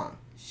far along.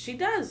 She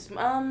does.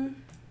 I'm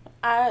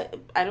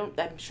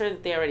sure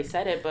that they already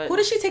said it, but who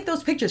does she take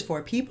those pictures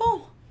for?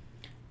 People?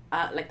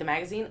 Like the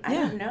magazine? I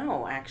don't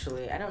know,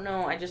 actually. I don't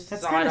know. I just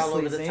That's saw it all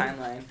sleazy. over the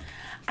timeline.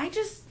 I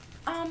just,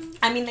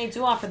 I mean, they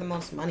do offer the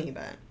most money,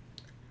 but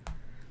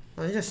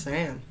I'm just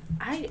saying.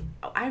 I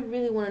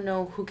really want to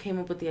know who came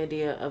up with the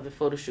idea of the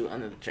photo shoot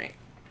under the train.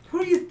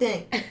 Who do you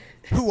think?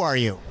 Who are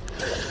you?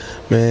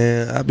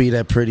 Man, I be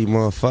that pretty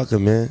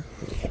motherfucker, man.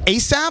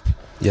 ASAP?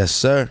 Yes,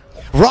 sir.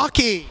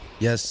 Rocky?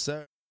 Yes,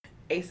 sir.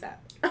 ASAP.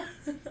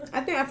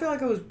 I feel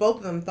like it was both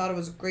of them thought it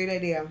was a great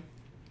idea.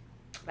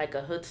 Like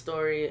a hood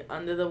story,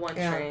 under the one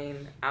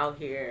train, out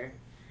here,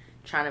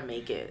 trying to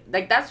make it.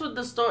 Like, that's what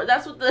the story,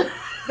 that's the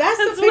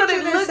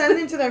picture they're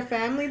sending to their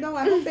family, though.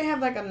 I hope they have,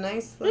 like, a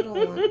nice little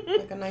one.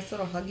 Like, a nice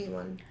little huggy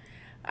one.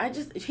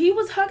 He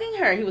was hugging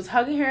her. He was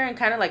hugging her and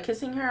kind of, like,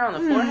 kissing her on the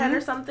forehead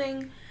or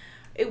something.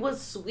 It was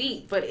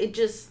sweet, but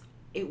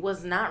it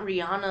was not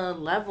Rihanna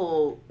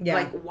level. Yeah.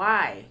 Like,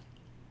 why?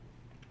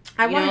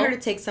 I wanted her to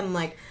take some,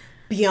 like,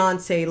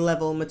 Beyonce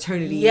level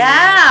maternity.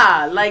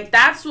 Yeah, like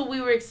that's what we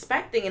were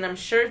expecting, and I'm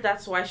sure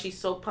that's why she's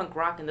so punk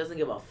rock and doesn't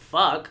give a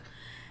fuck.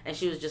 And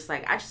she was just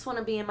like, I just want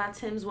to be in my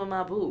Timbs with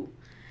my boo,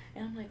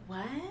 and I'm like,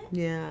 what?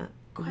 Yeah.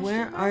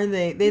 Where are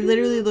they? They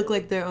literally look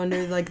like they're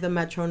under like the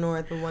Metro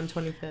North of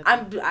 125th.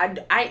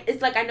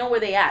 It's like I know where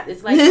they at.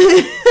 It's like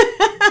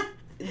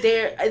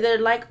they're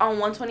like on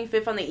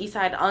 125th on the east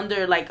side,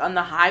 under like on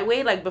the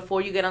highway, like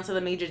before you get onto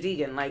the Major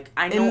Deegan. Like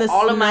I know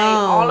all of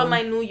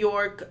my New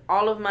York,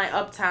 all of my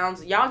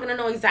uptowns. Y'all gonna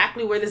know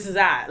exactly where this is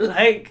at.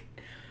 Like,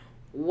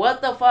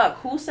 what the fuck?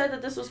 Who said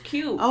that this was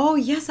cute? Oh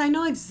yes, I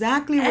know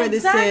exactly where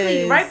this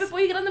is. Right before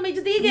you get on the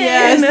Major Deegan.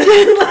 Yes.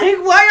 Like,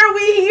 why are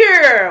we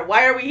here?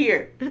 Why are we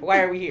here?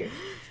 Why are we here?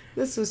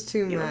 This was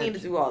too much. You don't need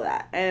to do all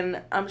that.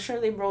 And I'm sure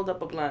they rolled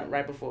up a blunt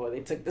right before they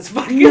took this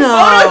fucking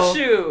photo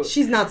shoot.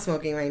 She's not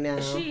smoking right now.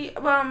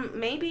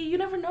 Maybe, you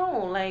never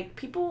know. Like,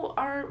 people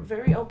are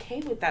very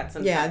okay with that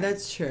sometimes. Yeah,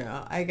 that's true.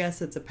 I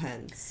guess it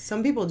depends.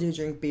 Some people do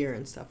drink beer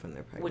and stuff when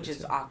they're pregnant. Which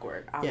is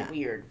awkward.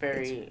 Weird.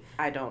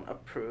 I don't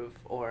approve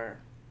or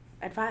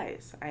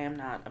advise. I am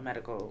not a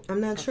medical I'm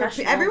not sure.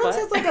 Everyone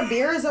says, like, a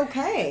beer is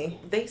okay.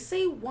 They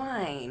say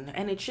wine,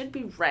 and it should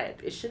be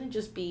red. It shouldn't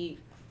just be...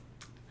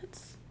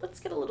 Let's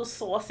get a little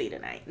saucy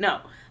tonight. No,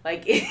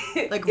 like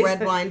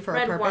red wine for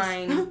a purpose.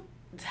 Red wine,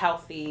 it's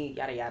healthy,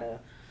 yada yada.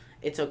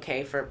 It's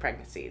okay for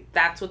pregnancy.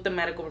 That's what the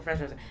medical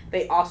professionals.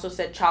 They also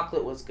said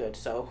chocolate was good,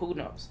 so who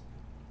knows?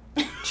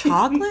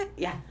 Chocolate?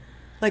 Yeah.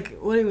 Like,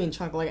 what do you mean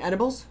chocolate? Like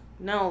edibles?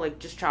 No, like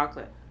just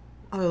chocolate.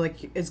 Oh,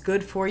 like it's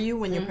good for you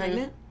when you're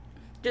pregnant?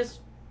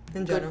 Just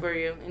in good for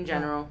you in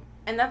general. Yeah.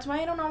 And that's why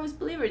I don't always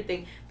believe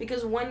everything.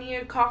 Because 1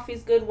 year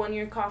coffee's good, 1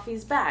 year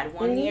coffee's bad.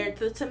 1 year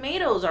the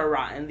tomatoes are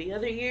rotten. The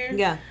other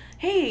year,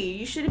 hey,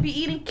 you shouldn't be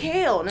eating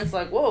kale. And it's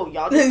like, whoa,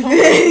 y'all just told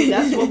me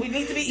that's what we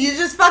need to be eating. You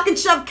just fucking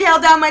shoved kale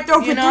down my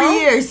throat for 3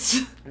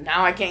 years.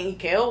 Now I can't eat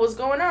kale. What's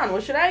going on?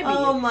 What should I be?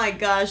 Oh my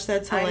gosh,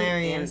 that's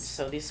hilarious. And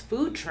so these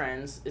food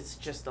trends, it's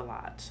just a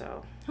lot.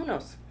 So who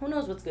knows? Who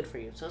knows what's good for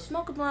you? So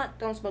smoke a blunt,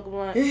 don't smoke a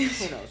blunt.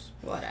 Who knows?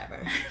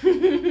 Whatever.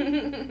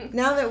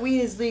 Now that weed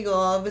is legal,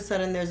 all of a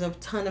sudden there's a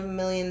ton of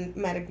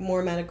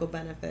more medical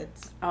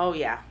benefits. Oh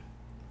yeah.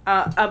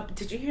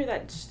 Did you hear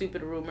that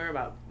stupid rumor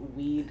about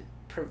weed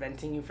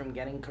preventing you from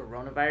getting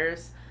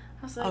coronavirus?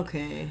 I was like,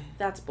 okay,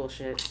 that's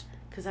bullshit.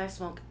 Because I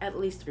smoke at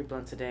least 3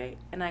 blunts a day,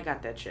 and I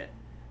got that shit.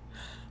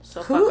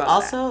 So who fuck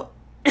all also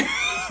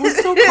who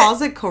still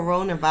calls it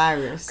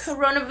coronavirus?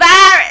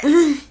 Coronavirus.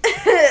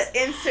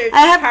 Insert.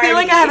 I feel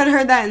like I haven't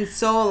heard that in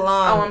so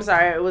long. Oh, I'm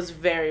sorry. It was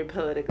very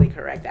politically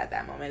correct at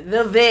that moment.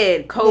 The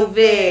vid,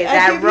 COVID,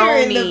 that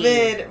Roni, the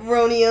vid,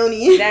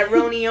 Roni-oni, that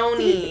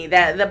Roni-oni,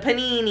 that the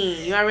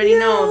panini. You already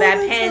know that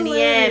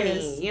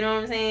pandiani. You know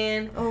what I'm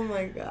saying? Oh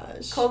my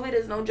gosh. COVID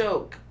is no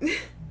joke.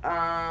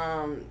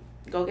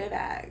 Go get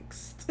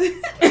vaxxed.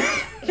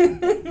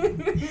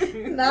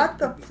 Not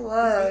the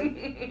plug.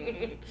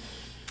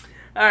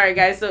 All right,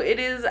 guys. So it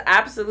is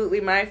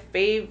absolutely my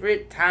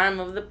favorite time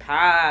of the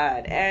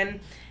pod. And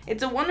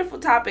it's a wonderful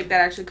topic that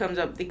actually comes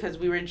up because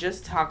we were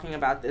just talking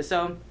about this.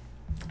 So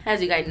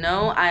As you guys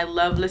know, I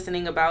love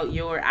listening about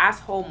your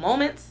asshole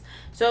moments.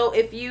 So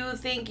if you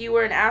think you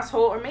were an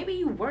asshole, or maybe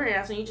you were an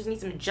asshole, you just need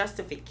some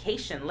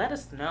justification, let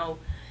us know.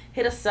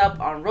 Hit us up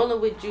on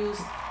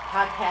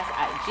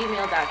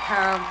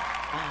rollingwithjuice@gmail.com.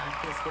 Oh, it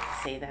feels good to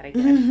say that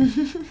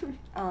again.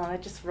 Oh,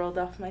 that just rolled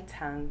off my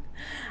tongue.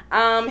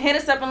 Hit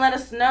us up and let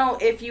us know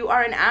if you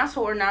are an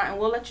asshole or not, and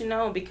we'll let you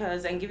know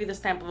and give you the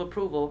stamp of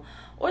approval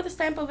or the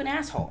stamp of an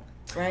asshole.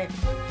 Right.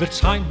 The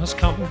time has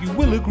come, you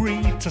will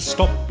agree, to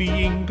stop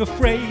being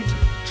afraid,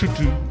 to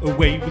do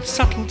away with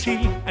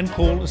subtlety and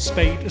call a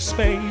spade a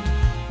spade.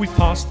 We've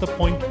passed the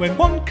point when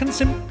one can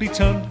simply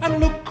turn and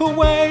look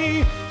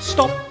away.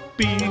 Stop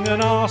being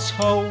an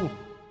asshole.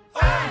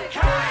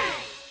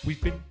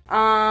 We've been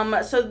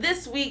so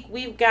this week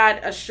we've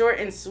got a short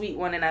and sweet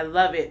one, and I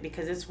love it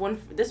because this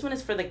one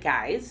is for the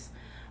guys.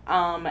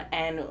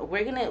 And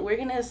we're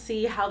gonna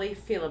see how they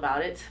feel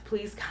about it.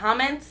 Please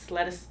comment,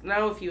 let us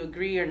know if you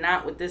agree or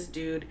not with this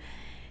dude.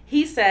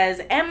 He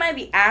says, am I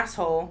the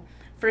asshole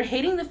for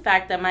hating the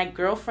fact that my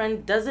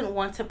girlfriend doesn't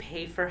want to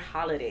pay for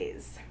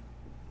holidays?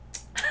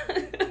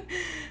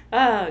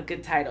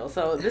 Good title.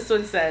 So this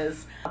one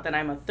says that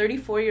I'm a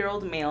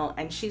 34-year-old male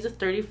and she's a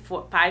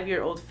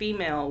 35-year-old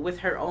female with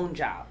her own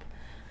job.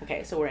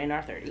 Okay, so we're in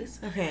our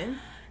 30s. Okay.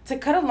 To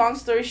cut a long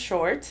story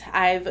short,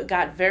 I've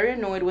got very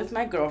annoyed with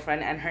my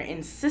girlfriend and her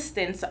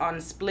insistence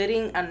on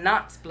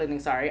not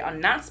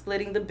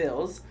splitting the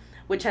bills,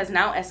 which has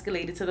now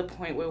escalated to the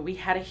point where we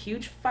had a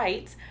huge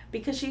fight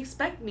because she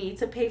expects me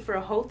to pay for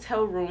a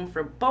hotel room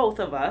for both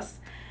of us,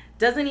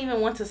 doesn't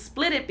even want to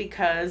split it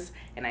because,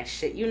 and I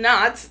shit you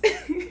not,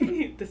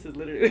 this is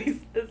literally what he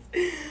says,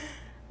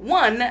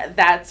 1,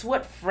 that's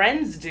what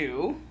friends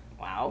do.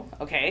 Wow,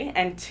 okay.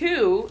 And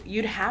 2,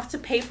 you'd have to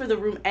pay for the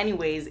room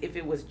anyways if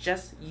it was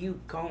just you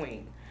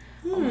going.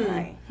 Oh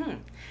my.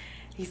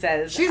 He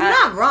says... She's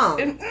not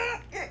wrong.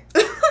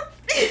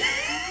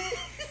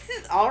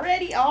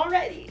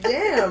 Already.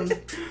 Damn.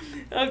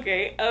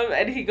 Okay,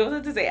 and he goes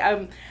on to say,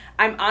 I'm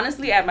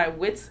honestly at my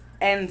wit's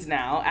end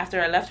now.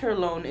 After I left her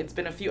alone, it's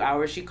been a few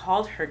hours. She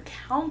called her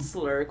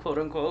counselor, quote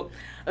unquote,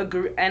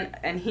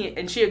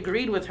 and she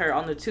agreed with her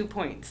on the 2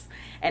 points.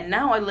 And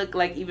now I look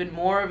like even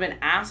more of an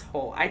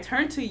asshole. I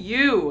turn to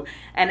you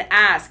and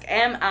ask,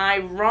 am I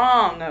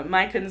wrong?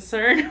 My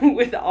concern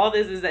with all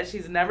this is that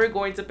she's never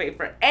going to pay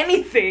for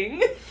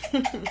anything.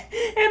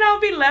 And I'll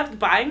be left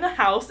buying a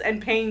house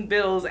and paying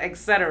bills,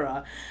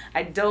 etc.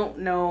 I don't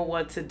know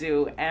what to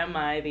do. Am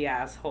I the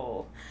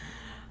asshole?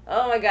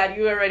 Oh my God,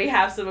 you already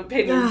have some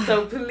opinions,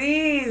 so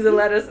please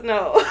let us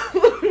know.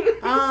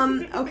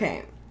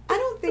 Okay. I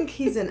don't think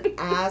he's an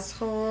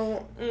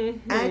asshole.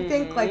 Mm-hmm. I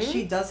think, like,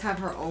 she does have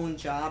her own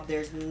job.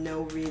 There's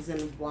no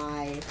reason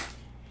why.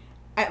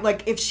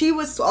 If she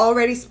was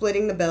already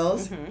splitting the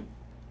bills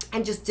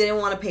and just didn't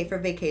want to pay for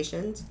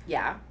vacations.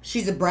 Yeah.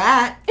 She's a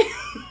brat.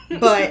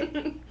 But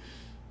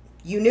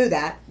you knew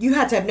that. You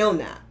had to have known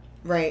that,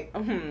 right?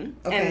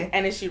 Mm-hmm. Okay.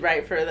 And is she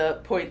right for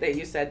the point that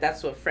you said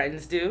that's what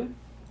friends do?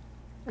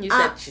 You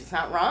said she's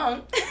not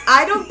wrong.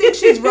 I don't think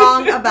she's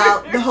wrong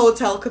about the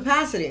hotel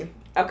capacity.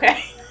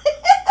 Okay.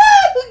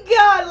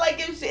 God,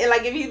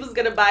 if he was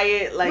gonna buy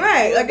it,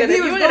 right, if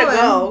you were gonna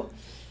go.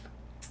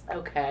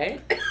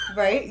 Okay.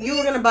 Right, you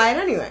were gonna buy it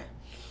anyway.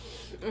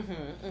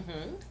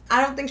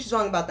 I don't think she's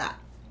wrong about that.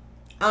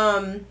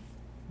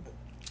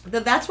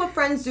 That's what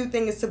friends do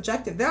thing is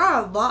subjective. There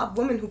are a lot of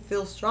women who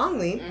feel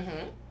strongly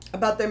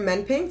about their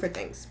men paying for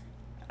things.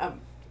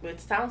 It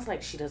sounds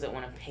like she doesn't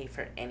want to pay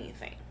for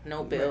anything.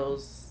 No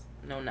bills,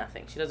 no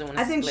nothing. She doesn't want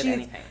to split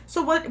anything.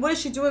 So what is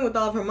she doing with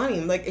all of her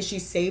money? Like, is she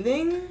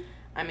saving?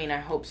 I mean, I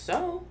hope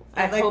so.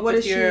 I hope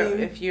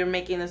if you're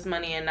making this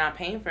money and not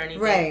paying for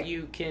anything,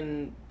 you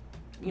can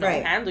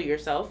handle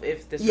yourself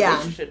if this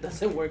relationship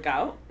doesn't work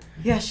out.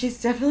 Yeah,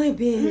 she's definitely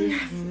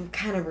being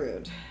kind of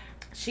rude.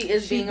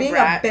 She's being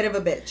a bit of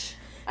a bitch,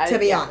 to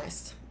be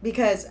honest.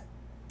 Because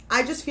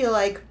I just feel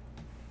like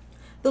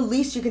the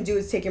least you can do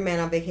is take your man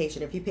on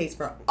vacation if he pays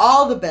for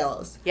all the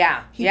bills.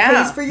 Yeah. He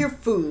pays for your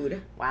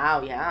food.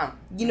 Wow, yeah.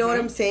 You know what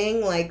I'm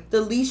saying? Like,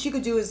 the least you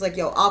could do is like,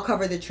 yo, I'll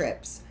cover the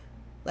trips.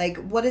 Like,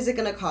 what is it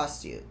going to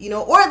cost you? You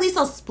know, or at least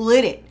I'll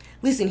split it.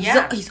 Listen,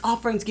 he's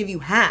offering to give you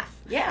half.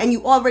 Yeah. And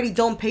you already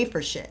don't pay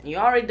for shit. You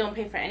already don't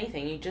pay for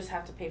anything. You just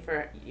have to pay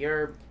for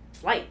your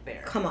flight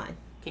there. Come on.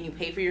 Can you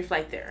pay for your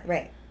flight there?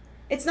 Right.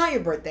 It's not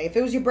your birthday. If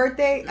it was your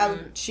birthday,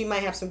 she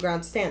might have some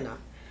ground to stand on.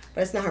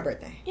 But it's not her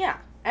birthday. Yeah.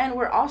 And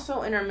we're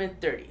also in our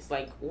mid-30s.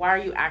 Like, why are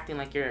you acting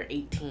like you're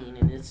 18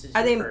 and this is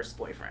your first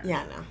boyfriend?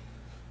 Yeah,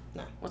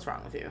 no. What's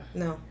wrong with you?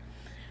 No.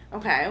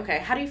 Okay.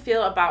 How do you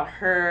feel about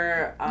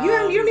her? You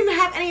don't even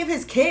have any of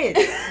his kids.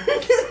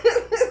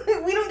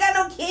 We don't got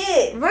no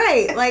kids.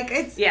 Right. Like,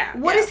 it's... Yeah.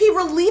 What is he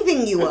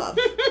relieving you of?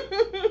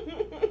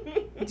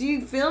 Do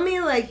you feel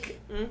me? Like...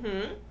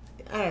 I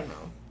don't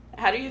know.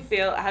 How do you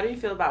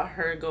feel about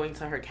her going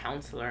to her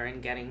counselor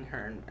and getting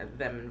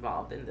them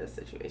involved in this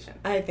situation?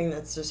 I think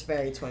that's just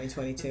very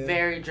 2022.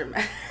 Very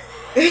dramatic.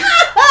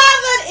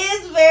 That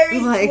is very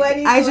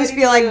 2022. I just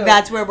feel like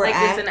that's where we're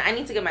at. Listen, I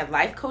need to get my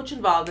life coach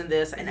involved in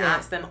this and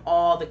ask them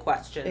all the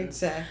questions.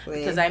 Exactly.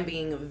 Because I'm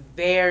being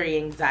very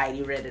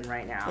anxiety ridden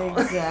right now.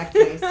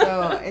 Exactly.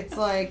 So it's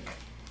like,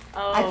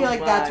 I feel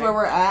like that's where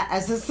we're at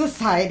as a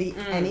society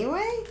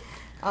anyway.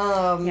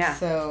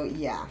 So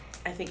yeah.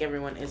 I think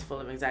everyone is full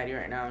of anxiety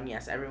right now, and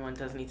yes, everyone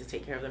does need to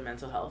take care of their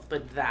mental health,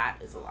 but that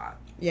is a lot.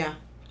 Yeah.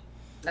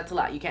 That's a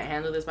lot. You can't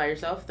handle this by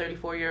yourself.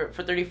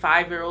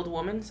 35-year-old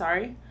woman,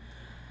 sorry.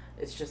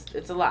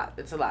 It's a lot.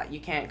 It's a lot. You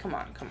can't, come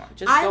on.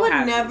 Just I would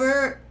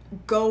never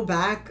go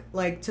back,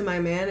 like, to my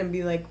man and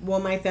be like,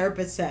 well, my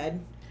therapist said.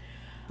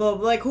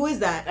 But, like, who is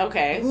that?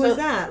 Okay. Who is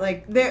that?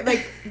 Like, they're,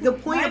 like, the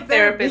point of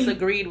therapist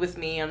agreed with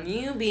me on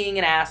you being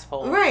an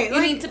asshole. Right.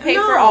 You need to pay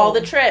for all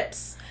the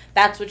trips.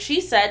 That's what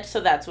she said,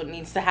 so that's what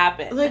needs to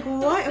happen. Like,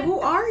 what?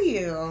 Who are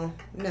you?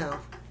 No.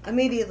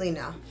 Immediately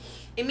no.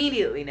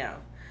 Immediately no.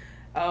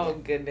 Oh,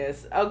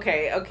 goodness.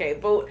 Okay.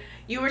 But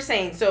you were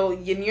saying, so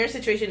in your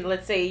situation,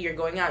 let's say you're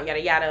going out,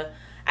 yada, yada.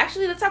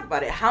 Actually, let's talk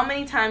about it. How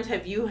many times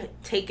have you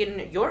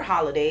taken your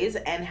holidays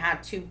and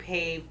had to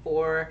pay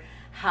for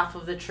half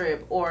of the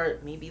trip or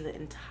maybe the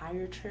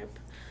entire trip?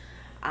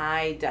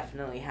 I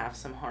definitely have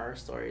some horror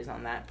stories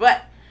on that.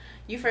 But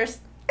you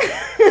first.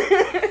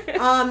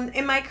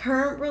 In my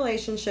current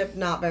relationship,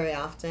 not very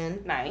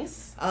often.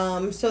 Nice.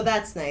 So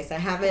that's nice. I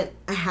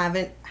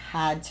haven't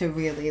had to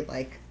really,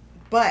 like,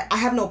 but I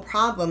have no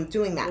problem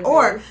doing that. Mm-hmm.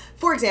 Or,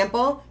 for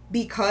example,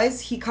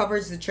 because he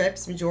covers the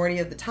trips majority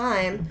of the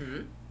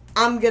time,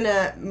 I'm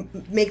gonna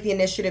make the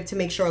initiative to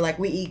make sure, like,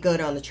 we eat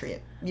good on the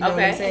trip. You know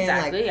what I'm saying?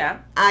 Exactly, like, yeah.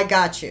 I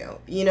got you.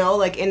 You know,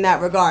 like, in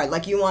that regard.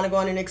 Like, you want to go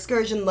on an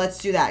excursion, let's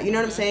do that. You know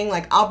what I'm saying?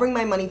 Like, I'll bring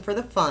my money for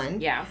the fun.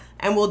 Yeah.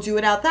 And we'll do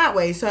it out that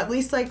way. So at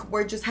least, like,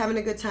 we're just having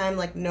a good time,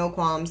 like, no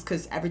qualms,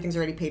 because everything's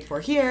already paid for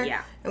here.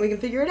 Yeah. And we can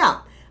figure it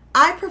out.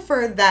 I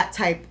prefer that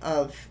type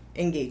of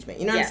engagement.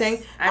 You know what I'm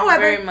saying?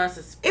 However, very much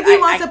if he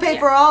wants to pay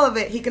for all of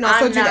it, he can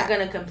also do that. I'm not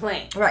going to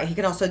complain. Right, he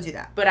can also do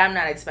that. But I'm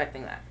not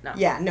expecting that. No.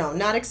 Yeah, no,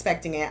 not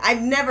expecting it.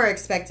 I've never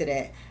expected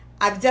it.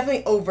 I've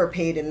definitely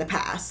overpaid in the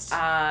past.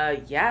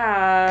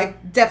 Yeah. I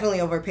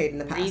definitely overpaid in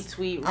the past.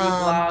 Retweet,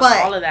 reblog,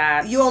 but all of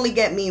that. You only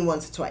get me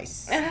once or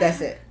twice. That's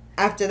it.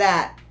 After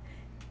that,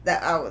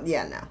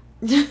 no.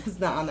 It's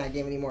not on that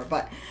game anymore.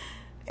 But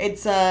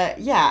it's,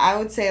 I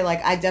would say,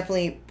 like, I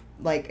definitely,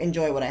 like,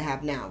 enjoy what I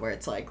have now, where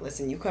it's like,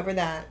 listen, you cover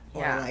that.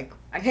 Or, like,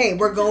 hey,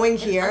 we're going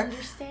here.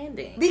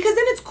 Understanding. Because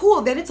then it's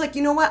cool. Then it's like,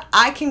 you know what?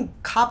 I can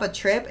cop a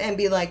trip and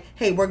be like,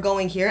 hey, we're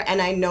going here.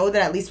 And I know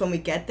that at least when we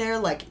get there,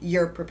 like,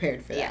 you're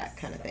prepared for that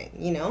kind of thing.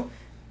 You know?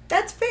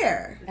 That's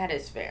fair. That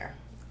is fair.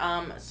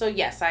 So,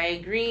 yes, I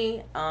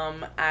agree.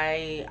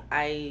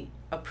 I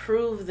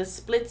approve the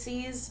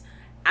splitsies.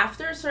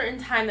 After a certain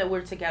time that we're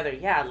together,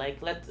 like,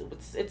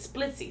 it's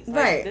splitsies. Like,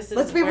 right.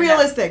 Let's be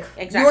realistic.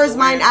 Exactly. Yours,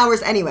 mine,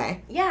 ours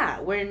anyway. Yeah.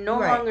 We're no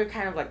longer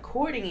kind of, like,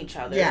 courting each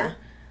other. Yeah.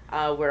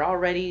 We've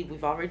already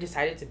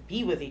decided to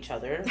be with each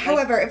other.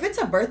 However, if it's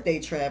a birthday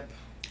trip,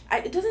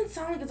 it doesn't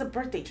sound like it's a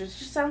birthday trip. It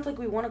just sounds like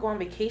we want to go on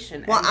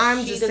vacation. Well,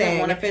 I'm just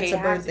saying, if it's a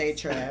birthday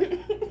trip,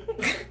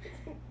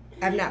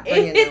 I'm not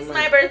bringing. It's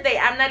my birthday.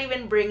 I'm not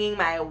even bringing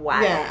my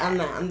wallet. Yeah, I'm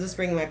not. I'm just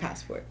bringing my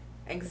passport.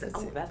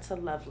 Exactly. Oh, that's a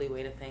lovely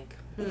way to think.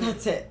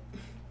 That's it.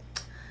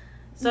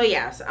 So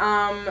yes,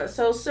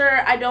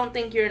 sir, I don't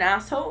think you're an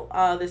asshole.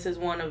 This is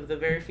one of the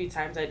very few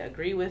times I'd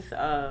agree with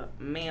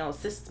hetero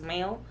cis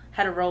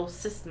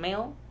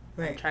male.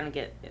 Right. I'm trying to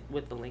get it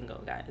with the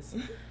lingo, guys.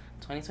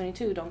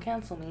 2022, don't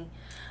cancel me.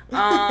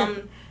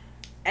 And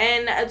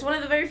it's one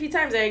of the very few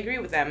times I agree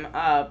with them.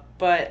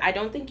 But I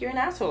don't think you're an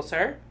asshole,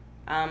 sir.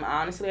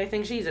 Honestly, I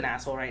think she's an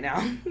asshole right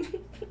now.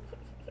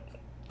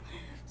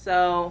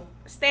 So,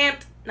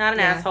 stamped, not an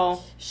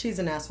asshole. She's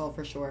an asshole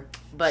for sure.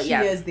 But she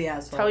is the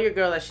asshole. Tell your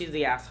girl that she's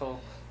the asshole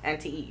and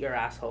to eat your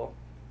asshole.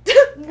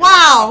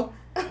 Wow.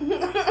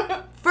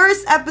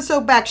 First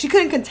episode back. She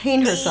couldn't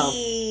contain herself.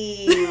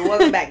 Hey,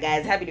 welcome back,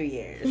 guys. Happy New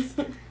Year's.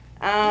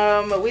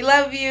 We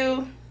love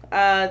you.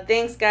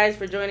 Thanks, guys,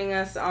 for joining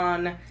us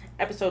on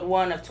episode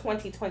 1 of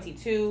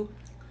 2022.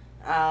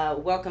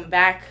 Welcome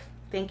back.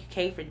 Thank you,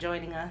 Kay, for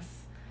joining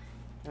us.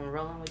 And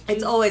rolling with you.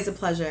 It's always a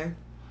pleasure.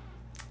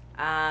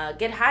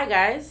 Get high,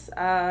 guys.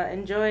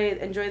 Enjoy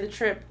the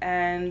trip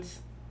and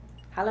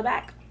holla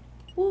back.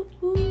 Woo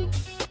woo.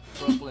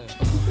 Brooklyn.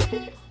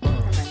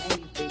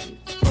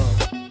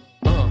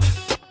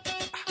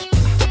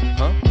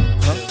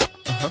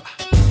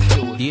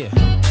 Yeah.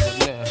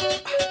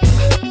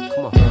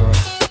 Come on.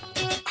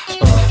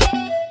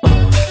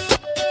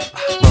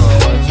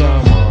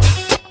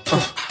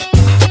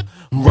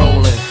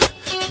 Rolling.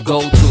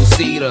 Go to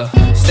Cedar.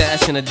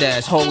 Stash in a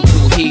dash. Hold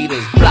 2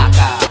 heaters. Block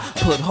eye.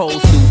 Put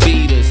holes through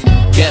beaters.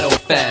 Ghetto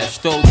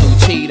fast. Throw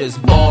through cheaters.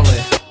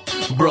 Ballin'.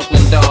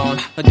 Brooklyn Dawn.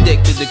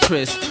 Addicted to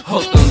Chris.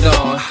 Hooked on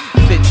Dawn.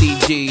 50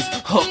 G's.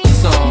 Hooked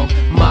song.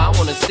 Ma, I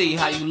wanna see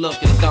how you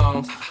look in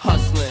thongs.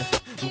 Hustling.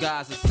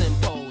 Guys are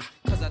simpos.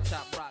 Cause I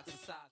chop rocks.